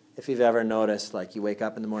 If you've ever noticed, like you wake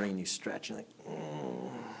up in the morning and you stretch and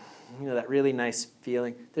that really nice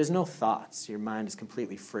feeling, there's no thoughts. Your mind is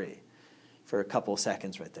completely free for a couple of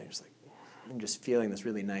seconds right there. It's like, I'm just feeling this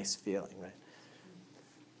really nice feeling, right?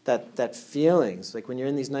 That feelings, like when you're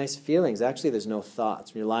in these nice feelings, actually there's no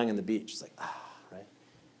thoughts. When you're lying on the beach, it's like, right?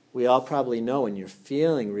 we all probably know when you're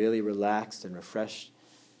feeling really relaxed and refreshed,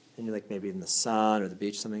 and you're like maybe in the sun or the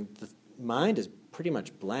beach, something, the mind is pretty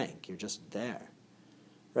much blank. You're just there,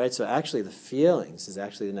 right? So actually the feelings is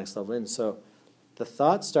actually the next level in. So the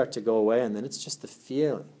thoughts start to go away, and then it's just the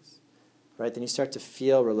feelings, right? Then you start to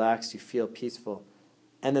feel relaxed, you feel peaceful,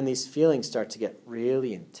 and then these feelings start to get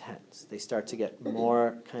really intense. They start to get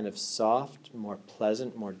more kind of soft, more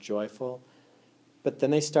pleasant, more joyful, but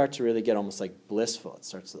then they start to really get almost like blissful. It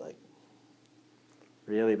starts to like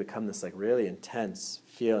really become this like really intense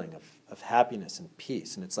feeling of happiness and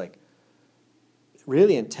peace, and it's like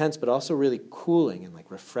really intense, but also really cooling and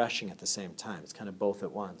like refreshing at the same time. It's kind of both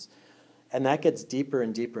at once. And that gets deeper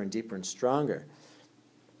and deeper and deeper and stronger.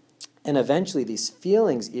 And eventually these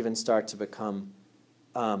feelings even start to become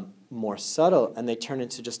more subtle, and they turn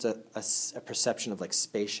into just a perception of like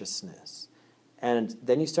spaciousness. And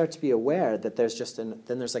then you start to be aware that there's just then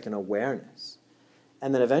there's like an awareness.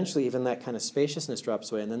 And then eventually even that kind of spaciousness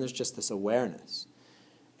drops away, and then there's just this awareness.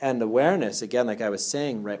 And awareness, again, like I was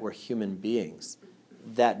saying, right, we're human beings.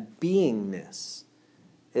 That beingness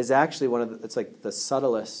is actually it's like the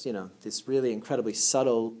subtlest, this really incredibly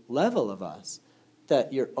subtle level of us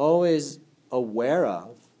that you're always aware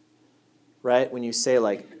of, right? When you say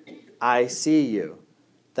like, I see you,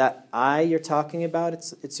 that I you're talking about,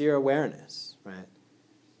 it's your awareness, right?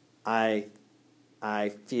 I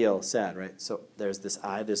feel sad, right? So there's this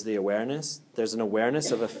I, there's the awareness, there's an awareness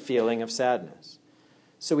of a feeling of sadness.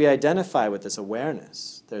 So we identify with this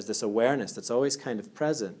awareness. There's this awareness that's always kind of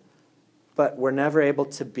present, but we're never able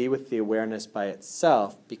to be with the awareness by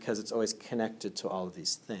itself because it's always connected to all of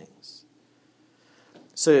these things.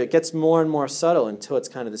 So it gets more and more subtle until it's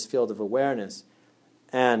kind of this field of awareness.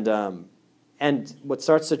 And what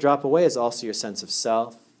starts to drop away is also your sense of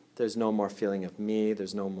self. There's no more feeling of me.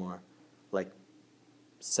 There's no more like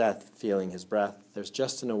Seth feeling his breath. There's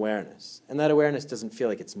just an awareness. And that awareness doesn't feel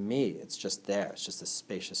like it's me. It's just there. It's just this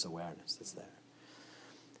spacious awareness that's there.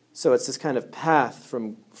 So it's this kind of path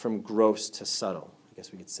from gross to subtle. I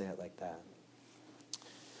guess we could say it like that.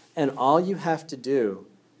 And all you have to do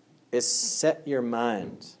is set your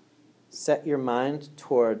mind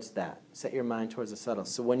towards that. Set your mind towards the subtle.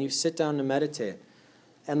 So when you sit down to meditate,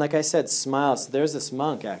 and like I said, smile. So there's this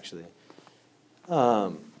monk, actually.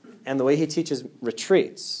 And the way he teaches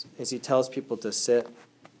retreats is he tells people to sit.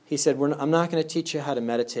 He said, I'm not going to teach you how to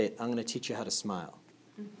meditate. I'm going to teach you how to smile.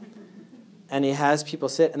 And he has people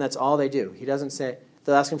sit, and that's all they do. He doesn't say,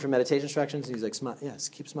 they'll ask him for meditation instructions, and he's like, smile. Yes,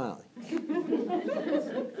 keep smiling.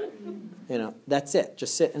 That's it.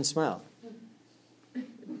 Just sit and smile.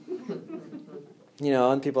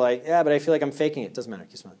 And people are like, yeah, but I feel like I'm faking it. Doesn't matter.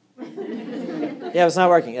 Keep smiling. Yeah, it's not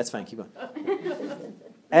working. That's fine. Keep going.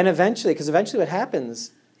 And eventually what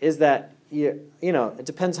happens is that, it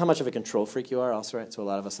depends how much of a control freak you are also, right? So a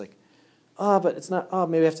lot of us like, oh, but it's not, oh,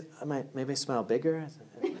 maybe I smile bigger?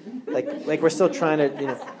 Like we're still trying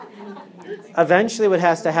to, Eventually what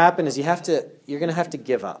has to happen is you're going to have to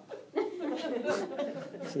give up.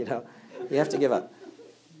 You have to give up.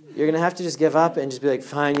 You're going to have to just give up and just be like,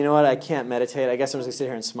 fine, you know what, I can't meditate. I guess I'm just going to sit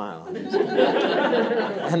here and smile.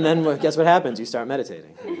 And then guess what happens? You start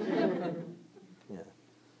meditating. Yeah.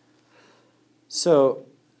 So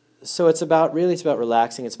it's about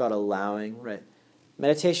relaxing. It's about allowing, right?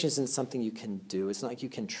 Meditation isn't something you can do. It's not like you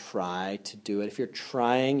can try to do it. If you're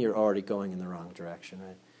trying, you're already going in the wrong direction,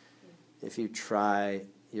 right? If you try,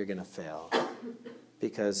 you're going to fail.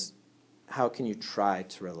 Because how can you try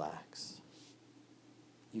to relax?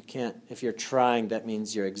 You can't. If you're trying, that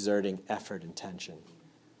means you're exerting effort and tension,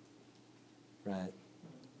 right?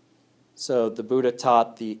 So the Buddha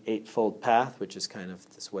taught the Eightfold Path, which is kind of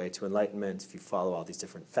this way to enlightenment. If you follow all these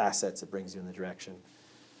different facets, it brings you in the direction.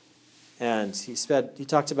 And he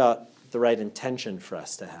talked about the right intention for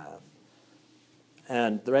us to have.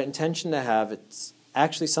 And the right intention to have, it's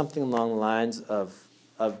actually something along the lines of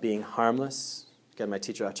being harmless. Again, my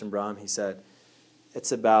teacher, Ajahn Brahm, he said,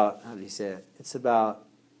 it's about, how did he say it? It's about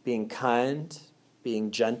being kind,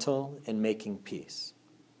 being gentle, and making peace.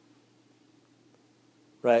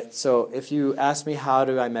 Right? So if you ask me how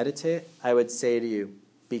do I meditate, I would say to you,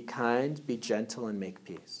 be kind, be gentle, and make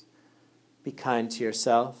peace. Be kind to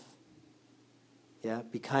yourself. Yeah?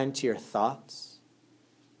 Be kind to your thoughts.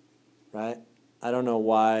 Right? I don't know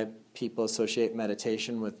why people associate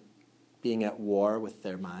meditation with being at war with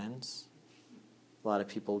their minds. A lot of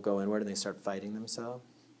people go inward and they start fighting themselves.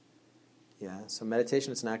 Yeah, so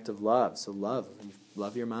meditation is an act of love. So love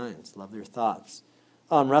your minds, love your thoughts.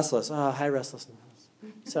 Oh, I'm restless. Oh, hi, restlessness.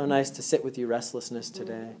 So nice to sit with you, restlessness,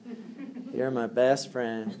 today. You're my best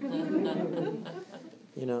friend.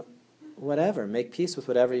 whatever. Make peace with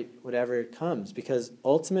whatever comes. Because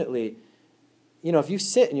ultimately, if you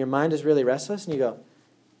sit and your mind is really restless and you go,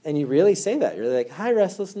 and you really say that, you're like, hi,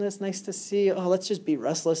 restlessness, nice to see you. Oh, let's just be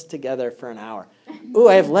restless together for an hour. Ooh,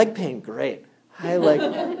 I have leg pain. Great. Hi,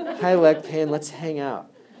 leg pain. Let's hang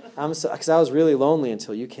out. Because I was really lonely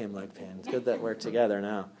until you came, leg pain. It's good that we're together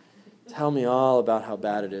now. Tell me all about how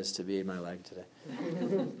bad it is to be in my leg today.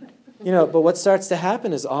 But what starts to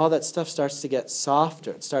happen is all that stuff starts to get softer.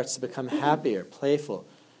 It starts to become happier, playful,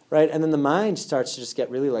 right? And then the mind starts to just get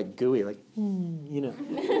really like gooey, like,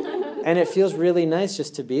 And it feels really nice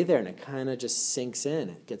just to be there, and it kind of just sinks in.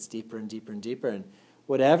 It gets deeper and deeper and deeper. And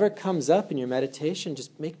whatever comes up in your meditation,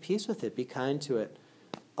 just make peace with it. Be kind to it.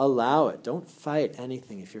 Allow it. Don't fight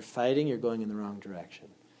anything. If you're fighting, you're going in the wrong direction.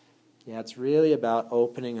 Yeah, it's really about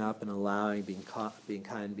opening up and allowing, being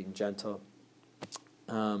kind, being gentle.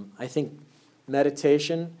 I think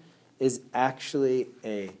meditation is actually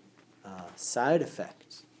a side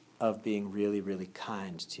effect of being really, really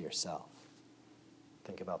kind to yourself.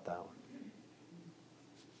 Think about that one.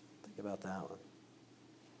 Think about that one.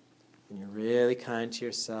 When you're really kind to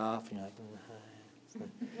yourself, and you're like,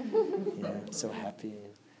 hi, I'm so happy.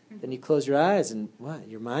 Then you close your eyes, and what?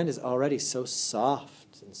 Your mind is already so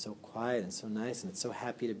soft and so quiet and so nice, and it's so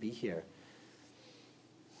happy to be here.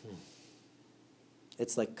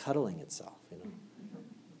 It's like cuddling itself,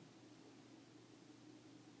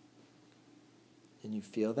 And you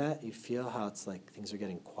feel that? You feel how it's like things are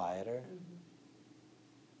getting quieter?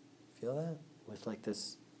 Feel that? With like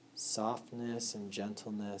this softness and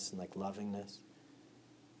gentleness and like lovingness.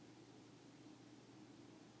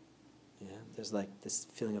 Yeah, there's like this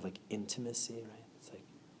feeling of like intimacy, right? It's like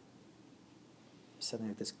there's something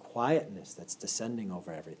like this quietness that's descending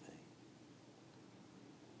over everything.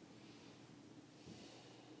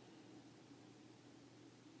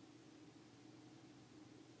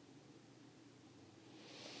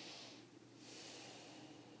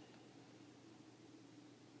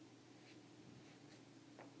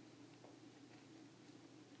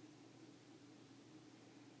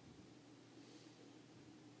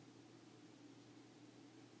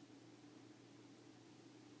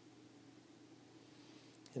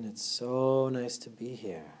 And it's so nice to be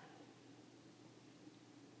here.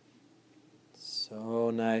 So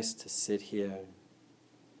nice to sit here,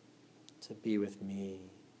 to be with me.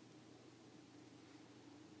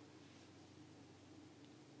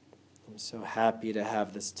 I'm so happy to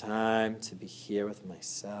have this time to be here with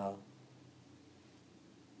myself.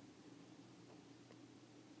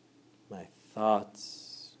 My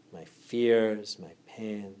thoughts, my fears, my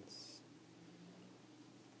pains.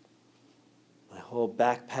 My whole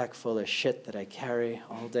backpack full of shit that I carry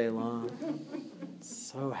all day long.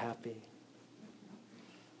 So happy.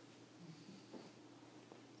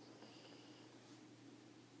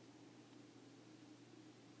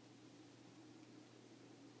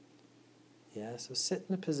 Yeah, so sit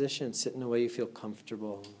in a position, sit in a way you feel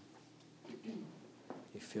comfortable.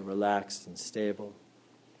 You feel relaxed and stable.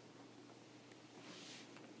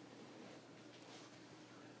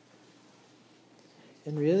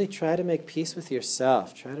 And really try to make peace with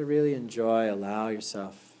yourself. Try to really enjoy, allow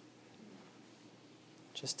yourself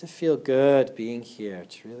just to feel good being here,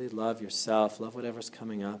 to really love yourself, love whatever's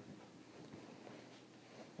coming up.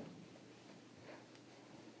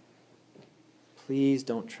 Please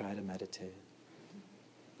don't try to meditate.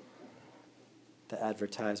 The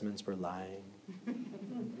advertisements were lying.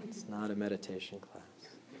 It's not a meditation class.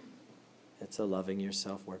 It's a loving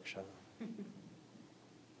yourself workshop.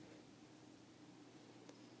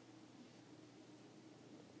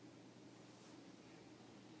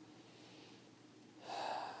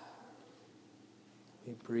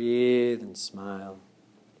 We breathe and smile.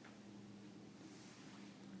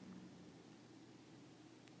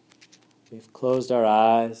 We've closed our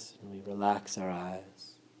eyes and we relax our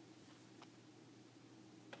eyes.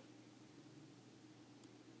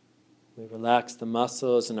 We relax the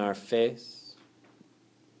muscles in our face,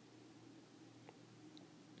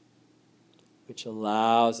 which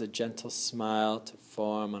allows a gentle smile to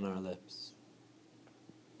form on our lips.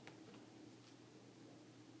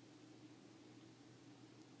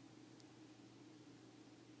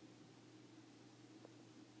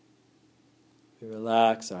 We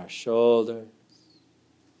relax our shoulders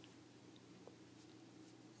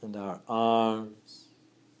and our arms.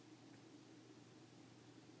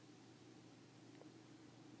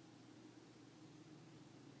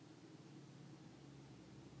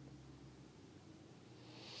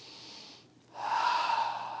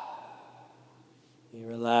 We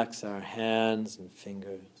relax our hands and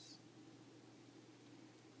fingers.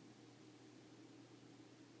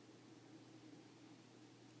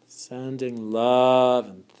 Sending love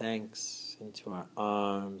and thanks into our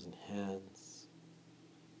arms and hands.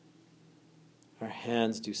 Our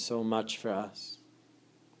hands do so much for us.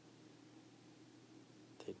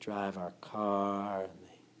 They drive our car and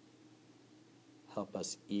they help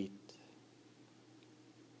us eat.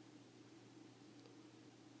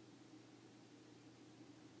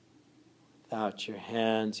 Without your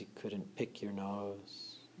hands, you couldn't pick your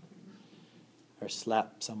nose or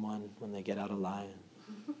slap someone when they get out of line.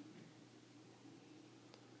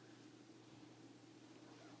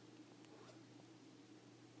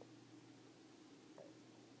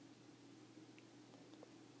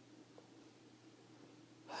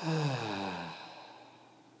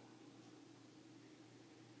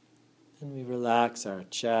 And we relax our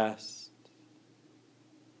chest.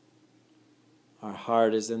 Our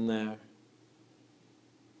heart is in there.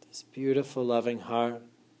 This beautiful, loving heart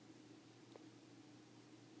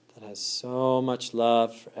that has so much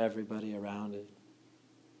love for everybody around it.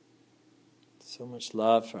 So much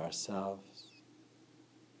love for ourselves.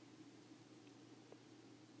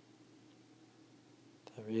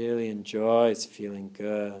 That really enjoys feeling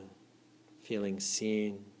good, feeling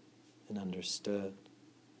seen and understood.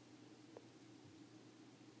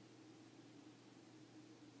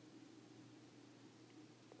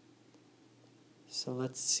 So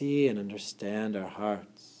let's see and understand our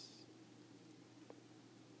hearts.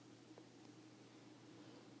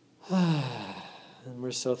 And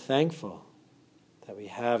we're so thankful that we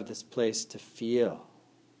have this place to feel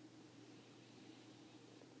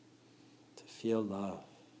love.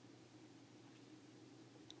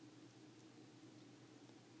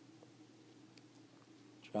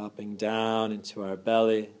 Dropping down into our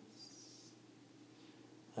bellies.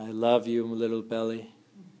 I love you, little belly.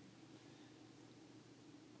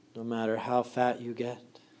 No matter how fat you get,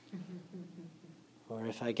 or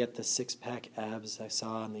if I get the six-pack abs I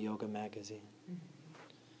saw in the yoga magazine.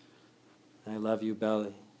 I love you,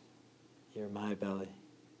 belly. You're my belly.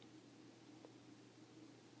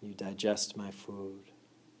 You digest my food.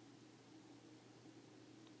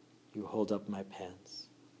 You hold up my pants.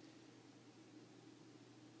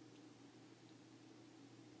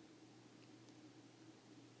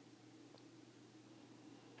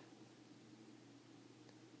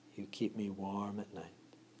 You keep me warm at night.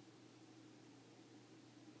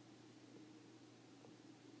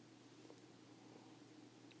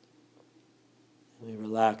 And we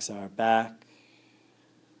relax our back,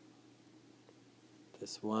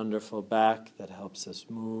 this wonderful back that helps us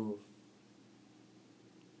move,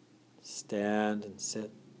 stand and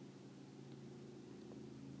sit.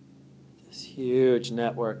 This huge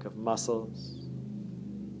network of muscles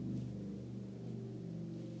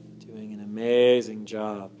doing an amazing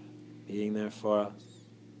job being there for us.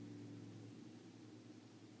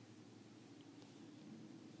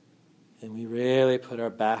 And we really put our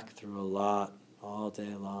back through a lot all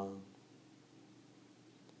day long.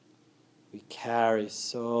 We carry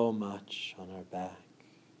so much on our back.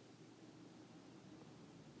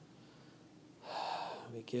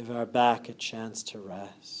 We give our back a chance to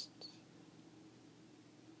rest,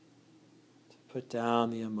 to put down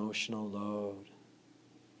the emotional load.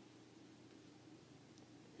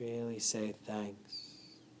 Really say thanks.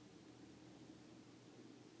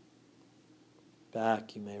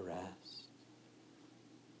 Back, you may rest.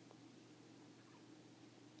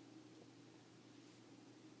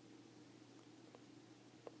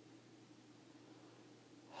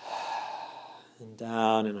 And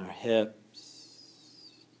down in our hips,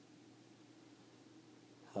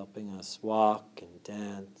 helping us walk and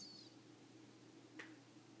dance.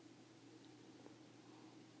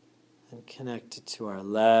 And connected to our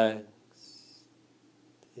legs,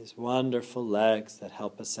 these wonderful legs that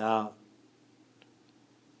help us out.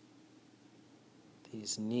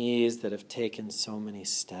 These knees that have taken so many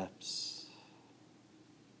steps.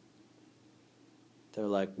 They're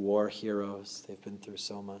like war heroes. They've been through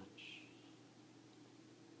so much.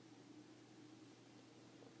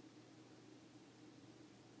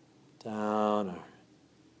 Down our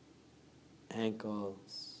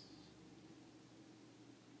ankles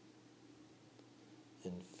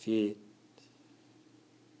and feet,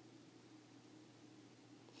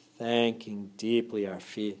 thanking deeply our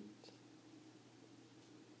feet.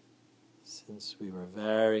 Since we were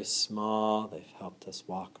very small, they've helped us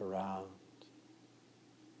walk around,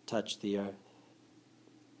 touch the earth.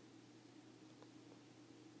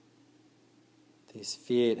 These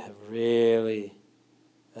feet have really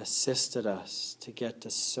assisted us to get to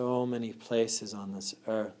so many places on this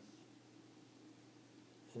earth.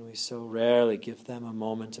 And we so rarely give them a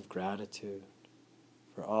moment of gratitude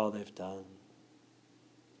for all they've done.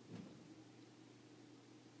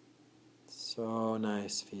 So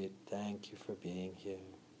nice, feet. Thank you for being here.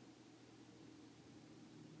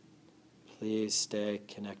 Please stay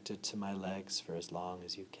connected to my legs for as long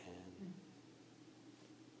as you can.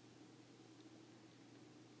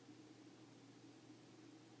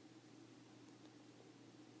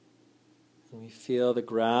 And we feel the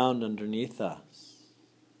ground underneath us.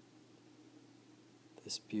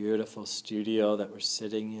 This beautiful studio that we're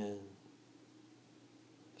sitting in,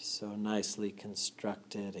 so nicely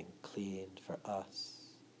constructed and cleaned for us.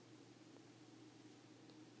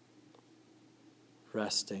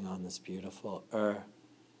 Resting on this beautiful earth.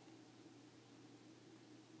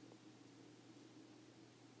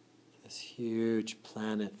 This huge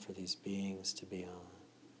planet for these beings to be on.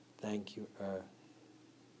 Thank you, Earth.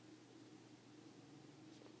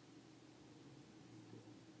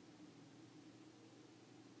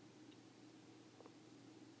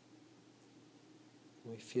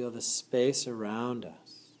 We feel the space around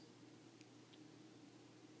us.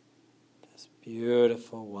 This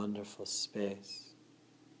beautiful, wonderful space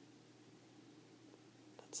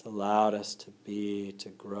that's allowed us to be, to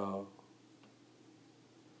grow.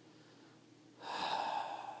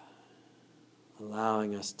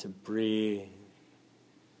 Allowing us to breathe.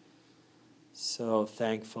 So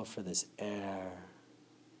thankful for this air.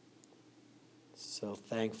 So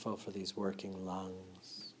thankful for these working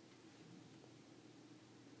lungs.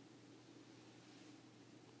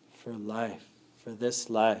 For life, for this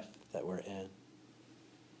life that we're in.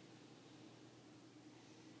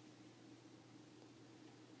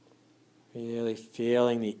 Really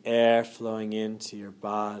feeling the air flowing into your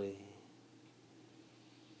body.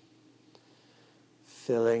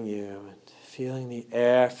 Filling you and feeling the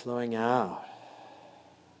air flowing out.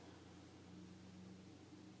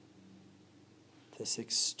 This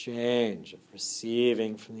exchange of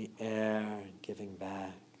receiving from the air and giving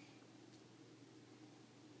back.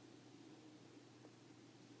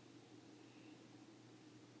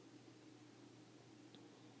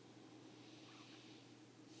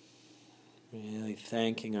 Really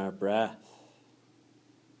thanking our breath.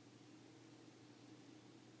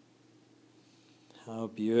 How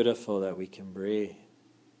beautiful that we can breathe.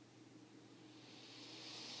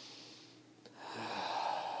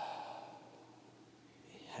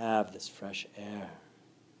 We have this fresh air.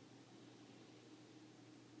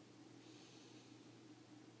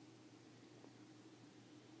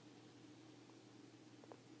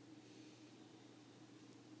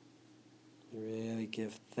 We really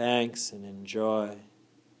give thanks and enjoy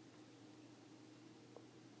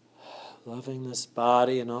loving this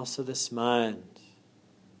body and also this mind.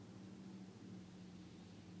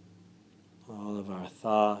 All of our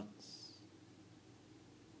thoughts,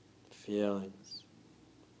 feelings,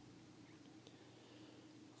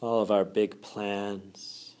 all of our big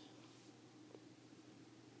plans,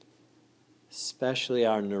 especially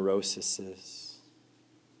our neuroses.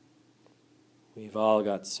 We've all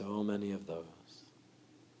got so many of those.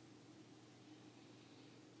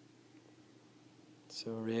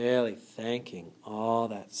 So really thanking all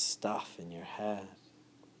that stuff in your head.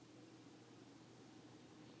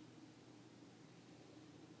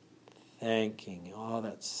 Thanking all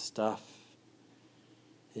that stuff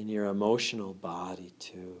in your emotional body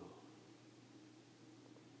too.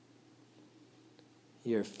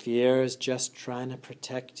 Your fear is just trying to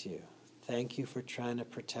protect you. Thank you for trying to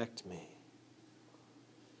protect me.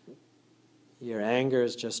 Your anger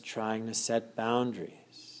is just trying to set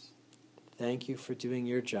boundaries. Thank you for doing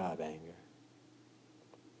your job, anger.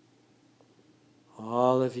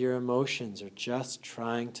 All of your emotions are just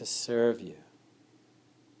trying to serve you.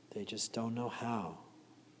 They just don't know how.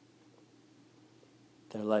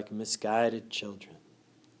 They're like misguided children.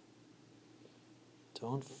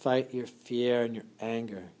 Don't fight your fear and your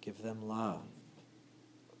anger. Give them love.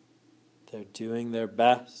 They're doing their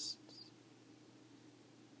best.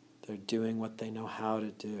 They're doing what they know how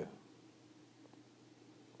to do.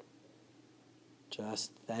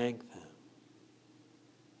 Just thank them.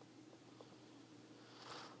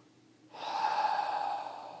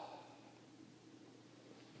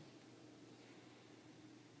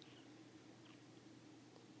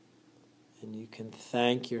 And you can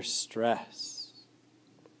thank your stress.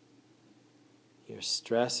 Your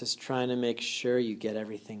stress is trying to make sure you get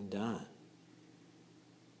everything done.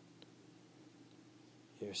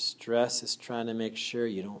 Your stress is trying to make sure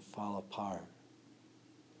you don't fall apart.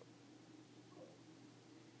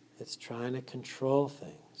 It's trying to control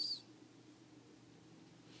things.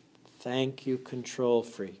 Thank you, control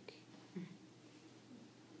freak.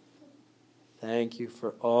 Thank you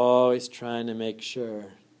for always trying to make sure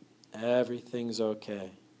everything's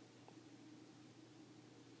okay.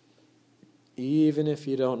 even if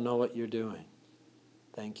you don't know what you're doing.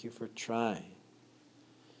 Thank you for trying.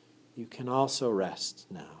 You can also rest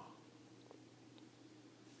now.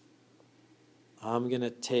 I'm going to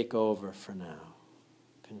take over for now.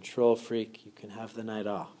 Control freak, you can have the night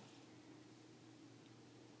off.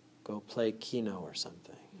 Go play Keno or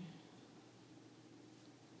something.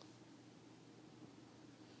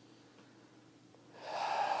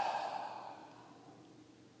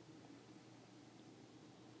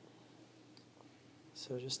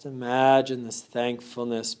 So just imagine this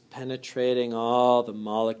thankfulness penetrating all the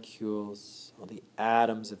molecules, all the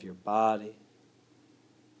atoms of your body.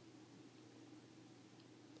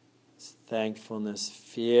 This thankfulness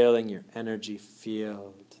feeling your energy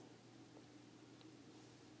field.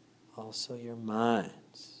 Also your mind,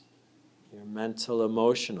 your mental,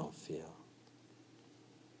 emotional field.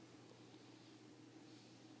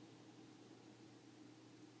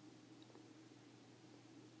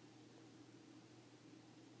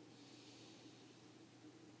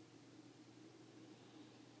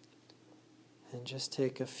 And just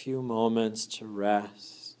take a few moments to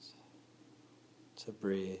rest, to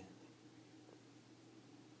breathe.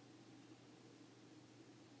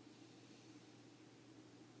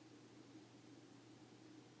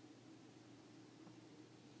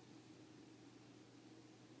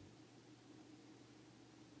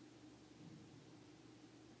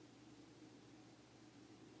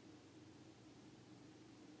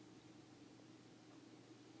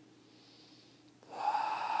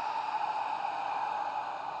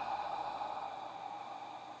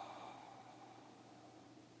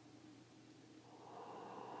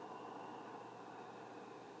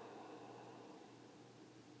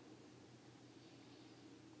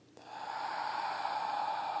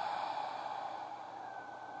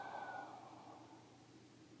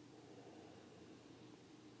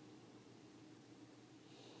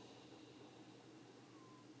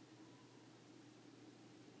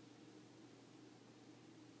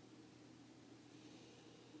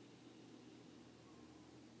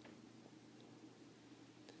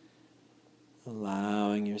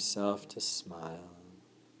 Allowing yourself to smile.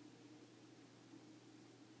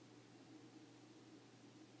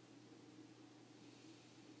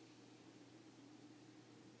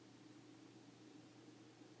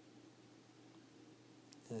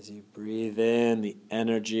 As you breathe in, the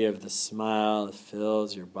energy of the smile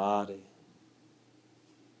fills your body.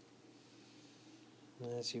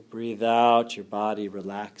 And as you breathe out, your body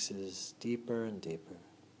relaxes deeper and deeper.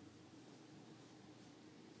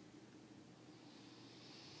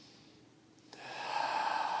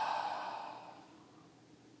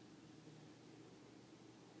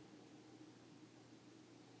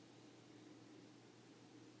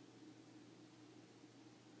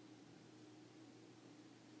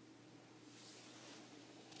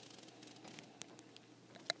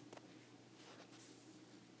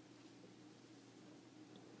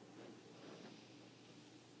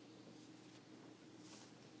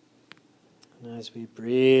 And as we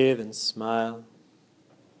breathe and smile,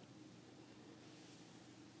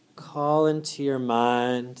 call into your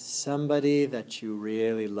mind somebody that you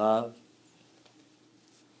really love,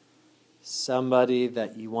 somebody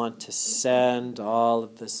that you want to send all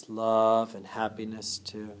of this love and happiness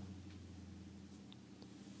to.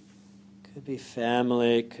 Could be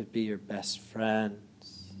family, could be your best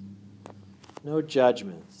friends. No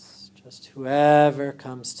judgments, just whoever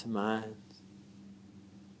comes to mind.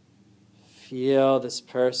 Feel this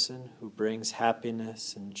person who brings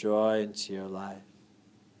happiness and joy into your life.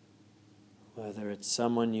 Whether it's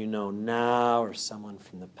someone you know now or someone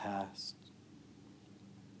from the past.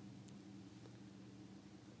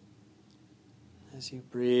 As you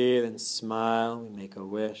breathe and smile, we make a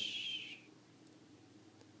wish.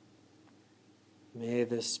 May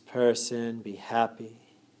this person be happy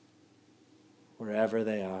wherever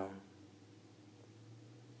they are.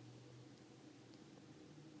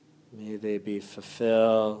 May they be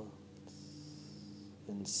fulfilled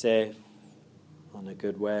and safe on a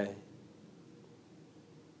good way.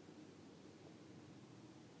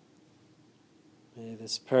 May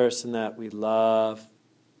this person that we love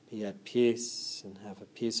be at peace and have a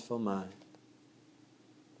peaceful mind.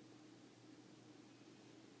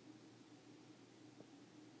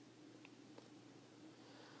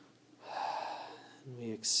 And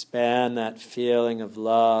we expand that feeling of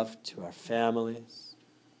love to our families.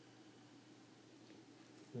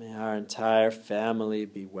 May our entire family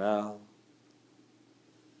be well.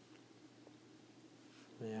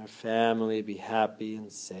 May our family be happy and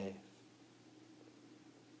safe.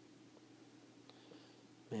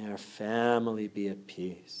 May our family be at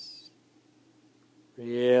peace.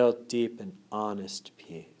 Real deep and honest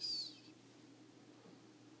peace.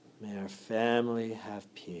 May our family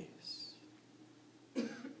have peace. And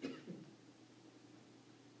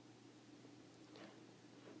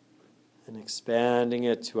expanding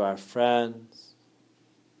it to our friends.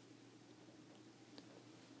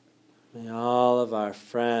 May all of our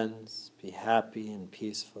friends be happy and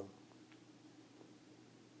peaceful.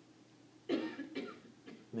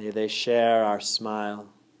 May they share our smile.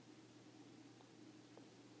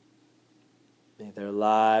 May their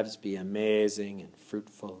lives be amazing and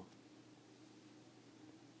fruitful.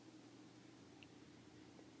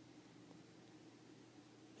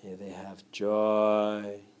 May they have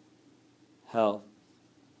joy, health,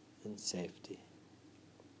 and safety.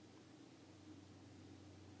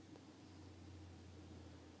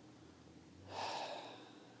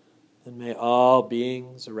 And may all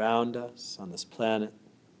beings around us on this planet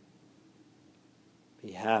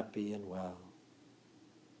be happy and well.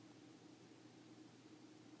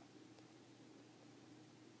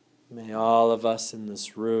 May all of us in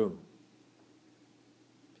this room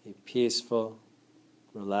be peaceful,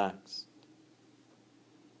 relaxed.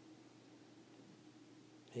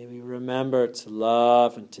 May we remember to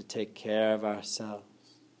love and to take care of ourselves.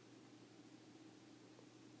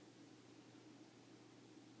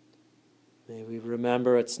 May we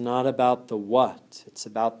remember it's not about the what, it's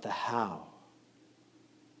about the how.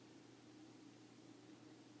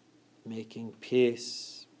 Making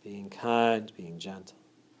peace, being kind, being gentle.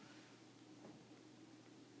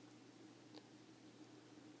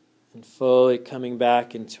 And fully coming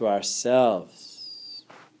back into ourselves.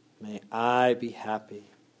 May I be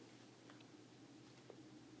happy.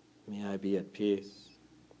 May I be at peace.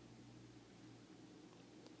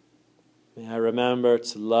 May I remember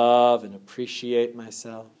to love and appreciate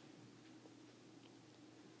myself.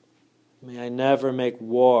 May I never make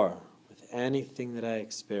war with anything that I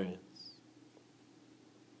experience.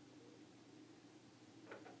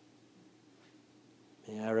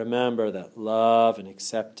 May I remember that love and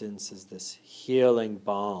acceptance is this healing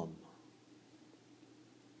balm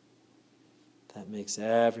that makes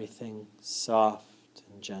everything soft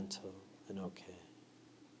and gentle and okay.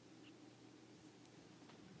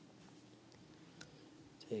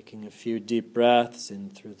 Taking a few deep breaths in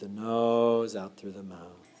through the nose, out through the mouth.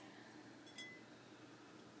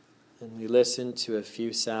 And we listen to a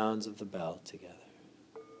few sounds of the bell together.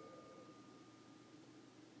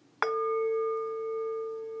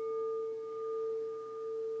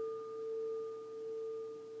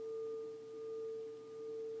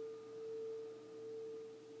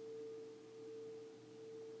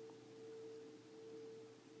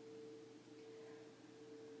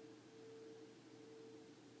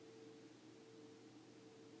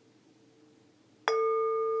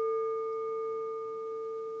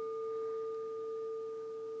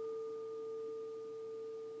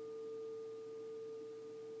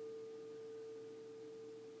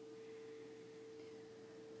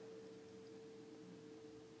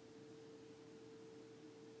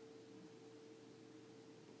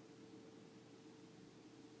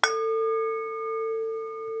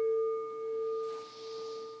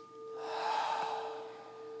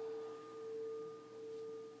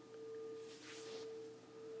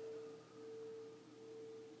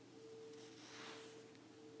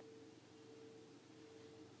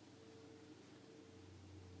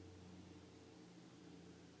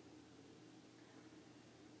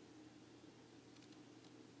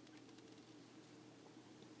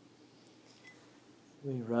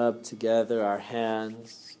 We rub together our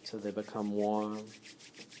hands till they become warm.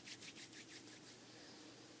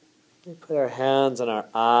 We put our hands on our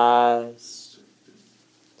eyes.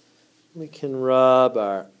 We can rub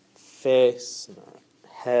our face and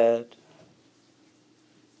our head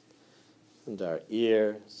and our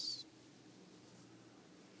ears.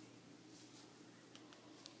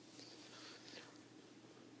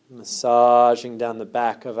 Massaging down the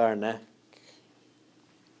back of our neck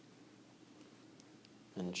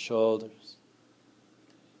and shoulders.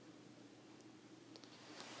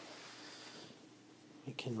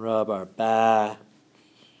 We can rub our back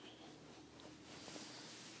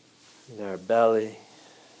and our belly.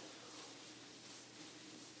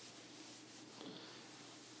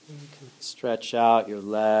 You can stretch out your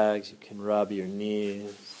legs, you can rub your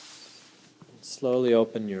knees, and slowly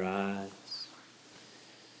open your eyes.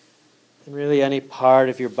 And really any part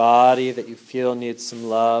of your body that you feel needs some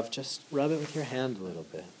love, just rub it with your hand a little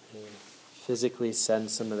bit. And physically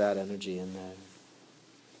send some of that energy in there.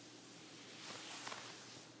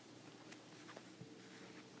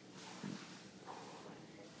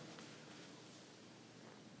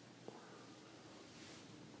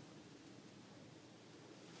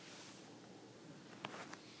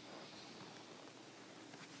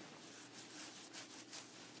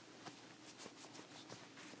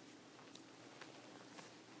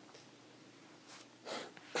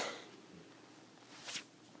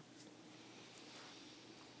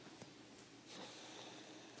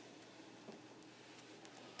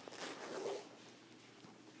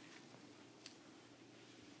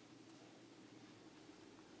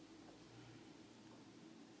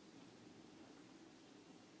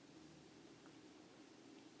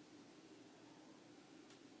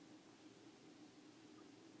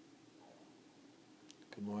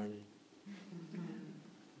 morning.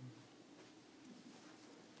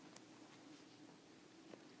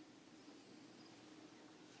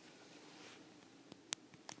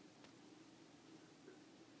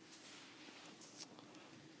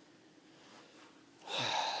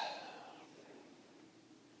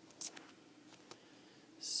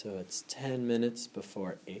 So it's 10 minutes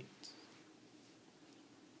before 8.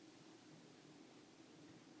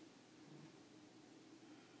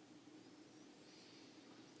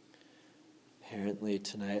 Apparently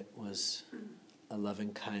tonight was a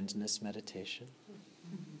loving kindness meditation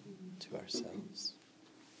to ourselves.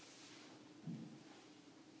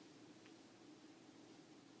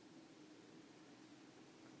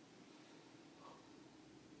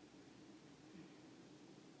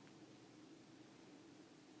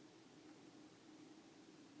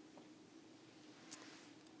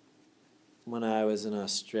 When I was in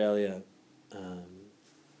Australia,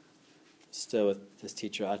 still with this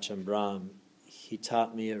teacher Ajahn Brahm, he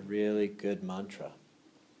taught me a really good mantra.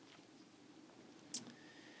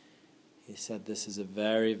 He said this is a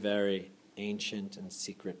very, very ancient and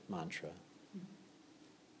secret mantra.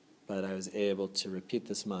 But I was able to repeat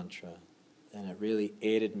this mantra, and it really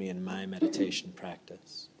aided me in my meditation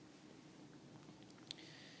practice.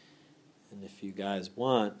 And if you guys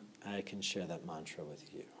want, I can share that mantra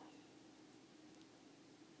with you.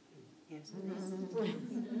 Yes, please.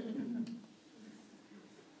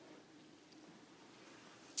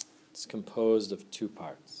 It's composed of 2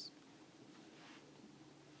 parts.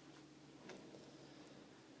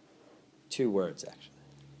 2 words, actually.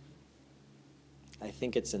 I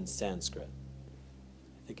think it's in Sanskrit.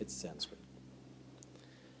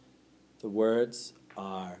 The words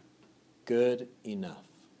are good enough.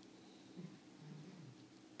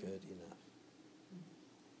 Good enough.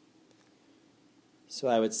 So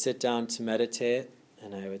I would sit down to meditate,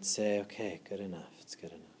 and I would say, okay, good enough, it's good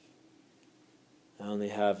enough. I only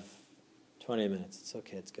have 20 minutes, it's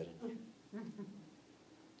okay, it's good enough.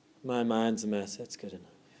 My mind's a mess, it's good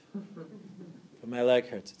enough. But my leg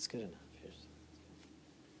hurts, it's good enough.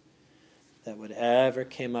 That whatever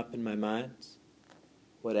came up in my mind,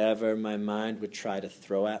 whatever my mind would try to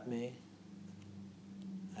throw at me,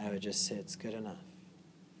 I would just say, it's good enough.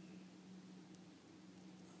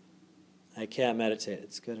 I can't meditate,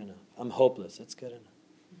 it's good enough. I'm hopeless, it's good enough.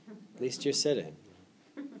 At least you're sitting.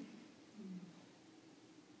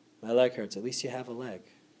 My leg hurts, at least you have a leg.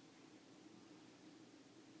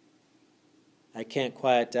 I can't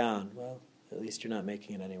quiet down, well, at least you're not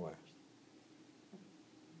making it any worse.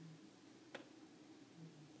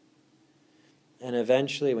 And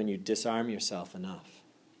eventually, when you disarm yourself enough,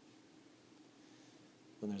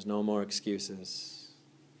 when there's no more excuses,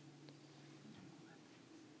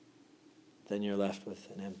 then you're left with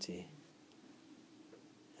an empty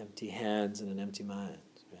hands and an empty mind,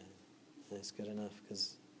 right? And it's good enough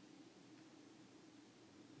because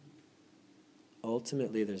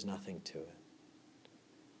ultimately there's nothing to it.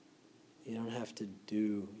 You don't have to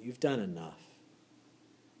do, you've done enough.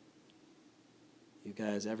 You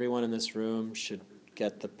guys, everyone in this room should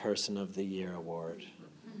get the Person of the Year award.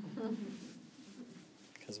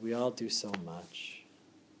 Because we all do so much.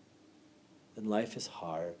 And life is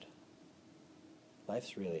hard.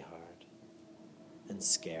 Life's really hard. And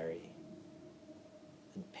scary.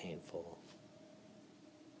 And painful.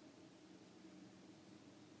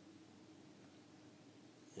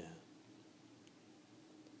 Yeah.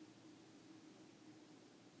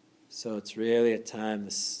 So it's really a time,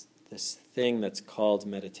 this thing that's called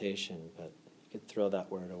meditation, but you could throw that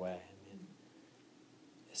word away. I mean,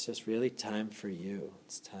 it's just really time for you.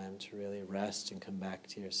 It's time to really rest and come back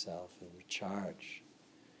to yourself and recharge.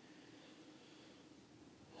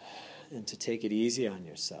 And to take it easy on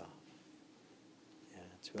yourself. Yeah,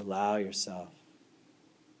 to allow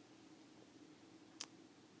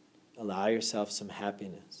yourself some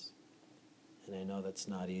happiness. And I know that's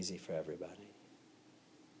not easy for everybody.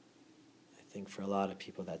 I think for a lot of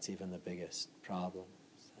people that's even the biggest problem.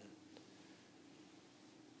 Is that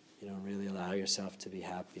you don't really allow yourself to be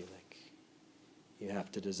happy, like you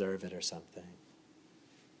have to deserve it or something.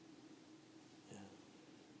 Yeah.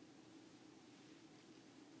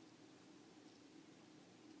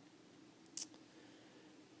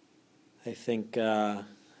 I think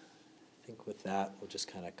with that we'll just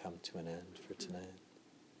kind of come to an end for tonight.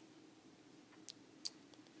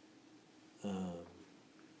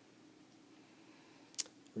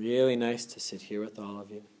 Really nice to sit here with all of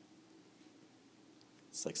you.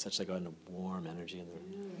 It's like such like a warm energy in the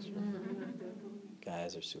room.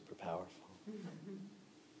 Guys are super powerful.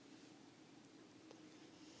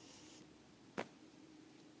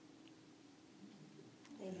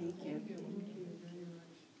 Thank you. Thank you very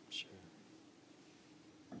much.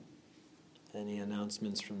 Any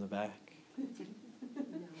announcements from the back? Just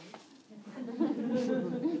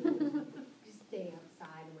stay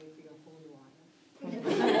outside and wait for your holy water.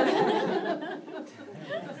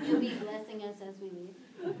 You'll be blessing us as we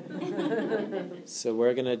leave. So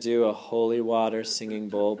we're going to do a holy water singing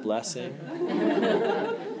bowl blessing.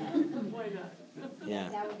 Why not? Yeah.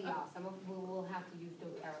 That would be awesome. We'll have to use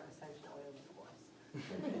doTERRA essential oil, of course.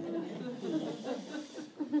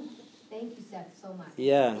 Thank you, Seth, so much.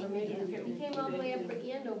 Yeah. You came all the way up for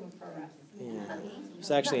Andover for us. Yeah.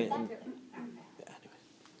 It's actually, But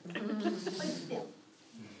still.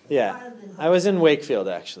 yeah. I was in Wakefield,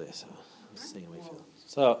 actually, so I was staying in Wakefield.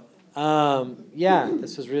 So, yeah,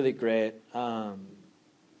 this was really great. I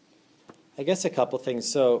guess a couple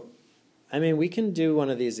things. So, I mean, we can do one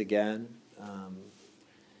of these again.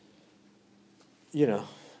 You know,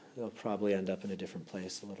 it'll probably end up in a different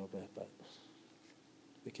place a little bit, but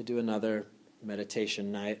we could do another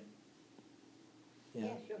meditation night. Yeah,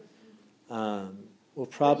 sure. We'll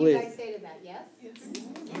probably. What do you guys say to that, yes? Yes.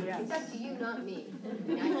 It's up to you, not me. I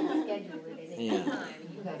mean, I can schedule it at any time,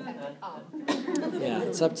 and you guys have to come. Yeah,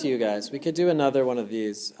 it's up to you guys. We could do another one of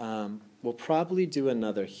these. We'll probably do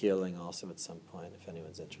another healing also at some point if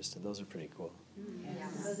anyone's interested. Those are pretty cool. Yeah,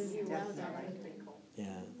 those of you around that are pretty cool.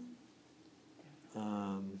 Yeah.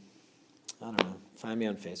 I don't know. Find me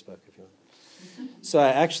on Facebook if you want. So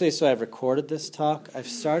I've recorded this talk. I've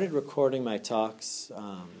started recording my talks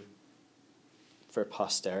for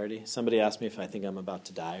posterity. Somebody asked me if I think I'm about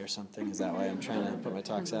to die or something. Is that why I'm trying to put my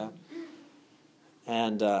talks out?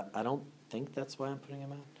 And I don't think that's why I'm putting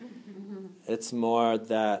them out. It's more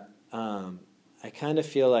that I kind of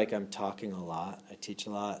feel like I'm talking a lot. I teach a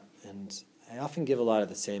lot, and I often give a lot of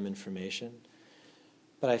the same information.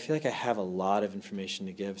 But I feel like I have a lot of information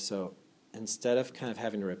to give, so instead of kind of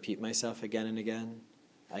having to repeat myself again and again,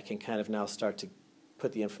 I can kind of now start to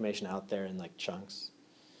put the information out there in like chunks.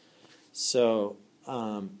 So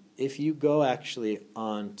if you go actually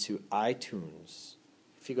on to iTunes,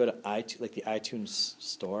 if you go to iTunes, like the iTunes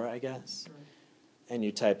store, I guess, and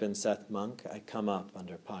you type in Seth Monk, I come up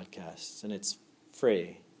under podcasts, and it's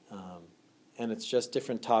free. And it's just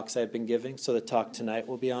different talks I've been giving. So the talk tonight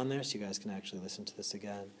will be on there, so you guys can actually listen to this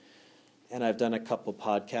again. And I've done a couple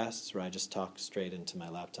podcasts where I just talk straight into my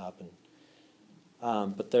laptop. And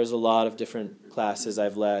but there's a lot of different classes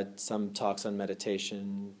I've led, some talks on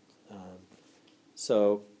meditation.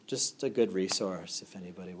 So just a good resource if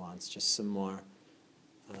anybody wants just some more.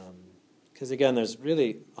 Because again, there's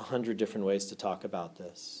really 100 different ways to talk about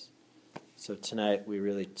this. So tonight we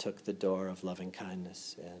really took the door of loving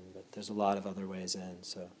kindness in, but there's a lot of other ways in.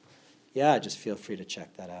 So yeah, just feel free to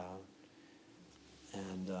check that out.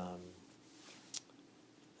 And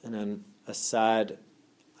then aside,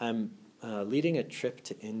 I'm leading a trip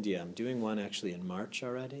to India. I'm doing one actually in March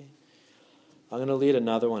already. I'm going to lead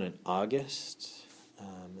another one in August,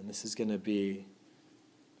 and this is going to be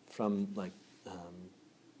from like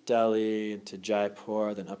Delhi to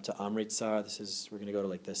Jaipur, then up to Amritsar. We're going to go to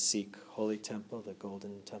like the Sikh holy temple, the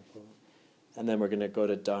Golden Temple, and then we're going to go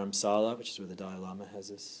to Dharamsala, which is where the Dalai Lama has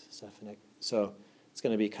his stuff in it. So it's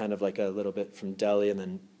going to be kind of like a little bit from Delhi and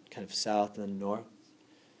then kind of south and then north.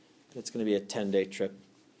 It's going to be a 10-day trip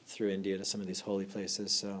through India to some of these holy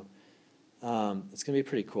places. So it's going to be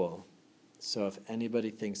pretty cool. So if anybody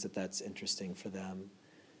thinks that that's interesting for them,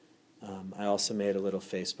 I also made a little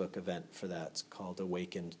Facebook event for that. It's called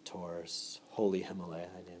Awakened Tours, Holy Himalaya.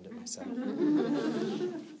 I named it myself.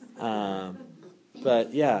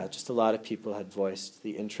 But yeah, just a lot of people had voiced the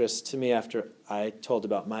interest to me after I told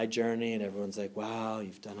about my journey, and everyone's like, wow,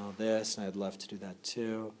 you've done all this, and I'd love to do that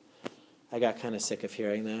too. I got kind of sick of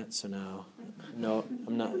hearing that, so now, no,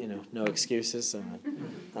 I'm not, no excuses. So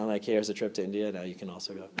I'm like, here's a trip to India, now you can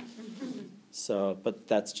also go. So, but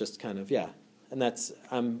that's just kind of, yeah. And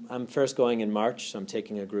I'm first going in March, so I'm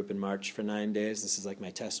taking a group in March for 9 days. This is like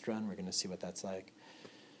my test run. We're going to see what that's like.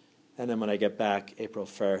 And then when I get back April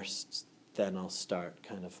 1st, then I'll start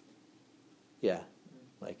kind of,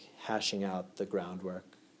 like hashing out the groundwork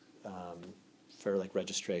for like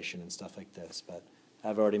registration and stuff like this. But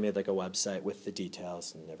I've already made like a website with the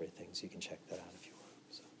details and everything, so you can check that out if you want.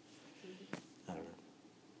 So I don't know.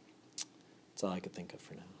 That's all I could think of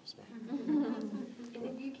for now. So. And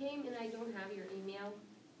if you came and I don't have your email,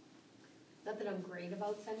 not that I'm great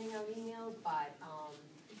about sending out emails, but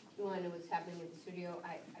you want to know what's happening in the studio,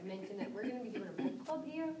 I mentioned that we're going to be doing a book club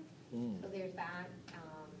here. So there's that.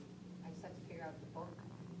 I just have to figure out the book.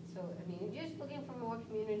 So, I mean, just looking for more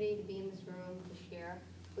community to be in this room, to share.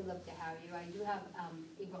 We'd love to have you. I do have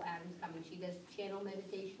April Adams coming. She does channel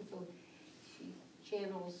meditation, so she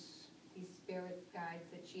channels these spirit guides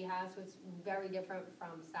that she has, so it's very different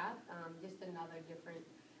from Seth, just another different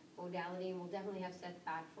modality, and we'll definitely have Seth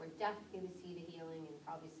back for definitely the seed of healing and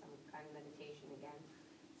probably some kind of meditation again,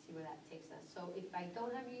 see where that takes us. So if I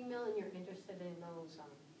don't have your email and you're interested in those,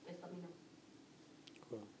 just let me know.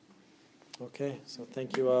 Cool. Okay, so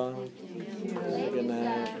thank you all. Thank you, Good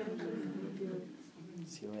night. Seth.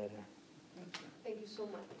 See you later. Thank you so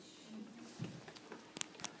much.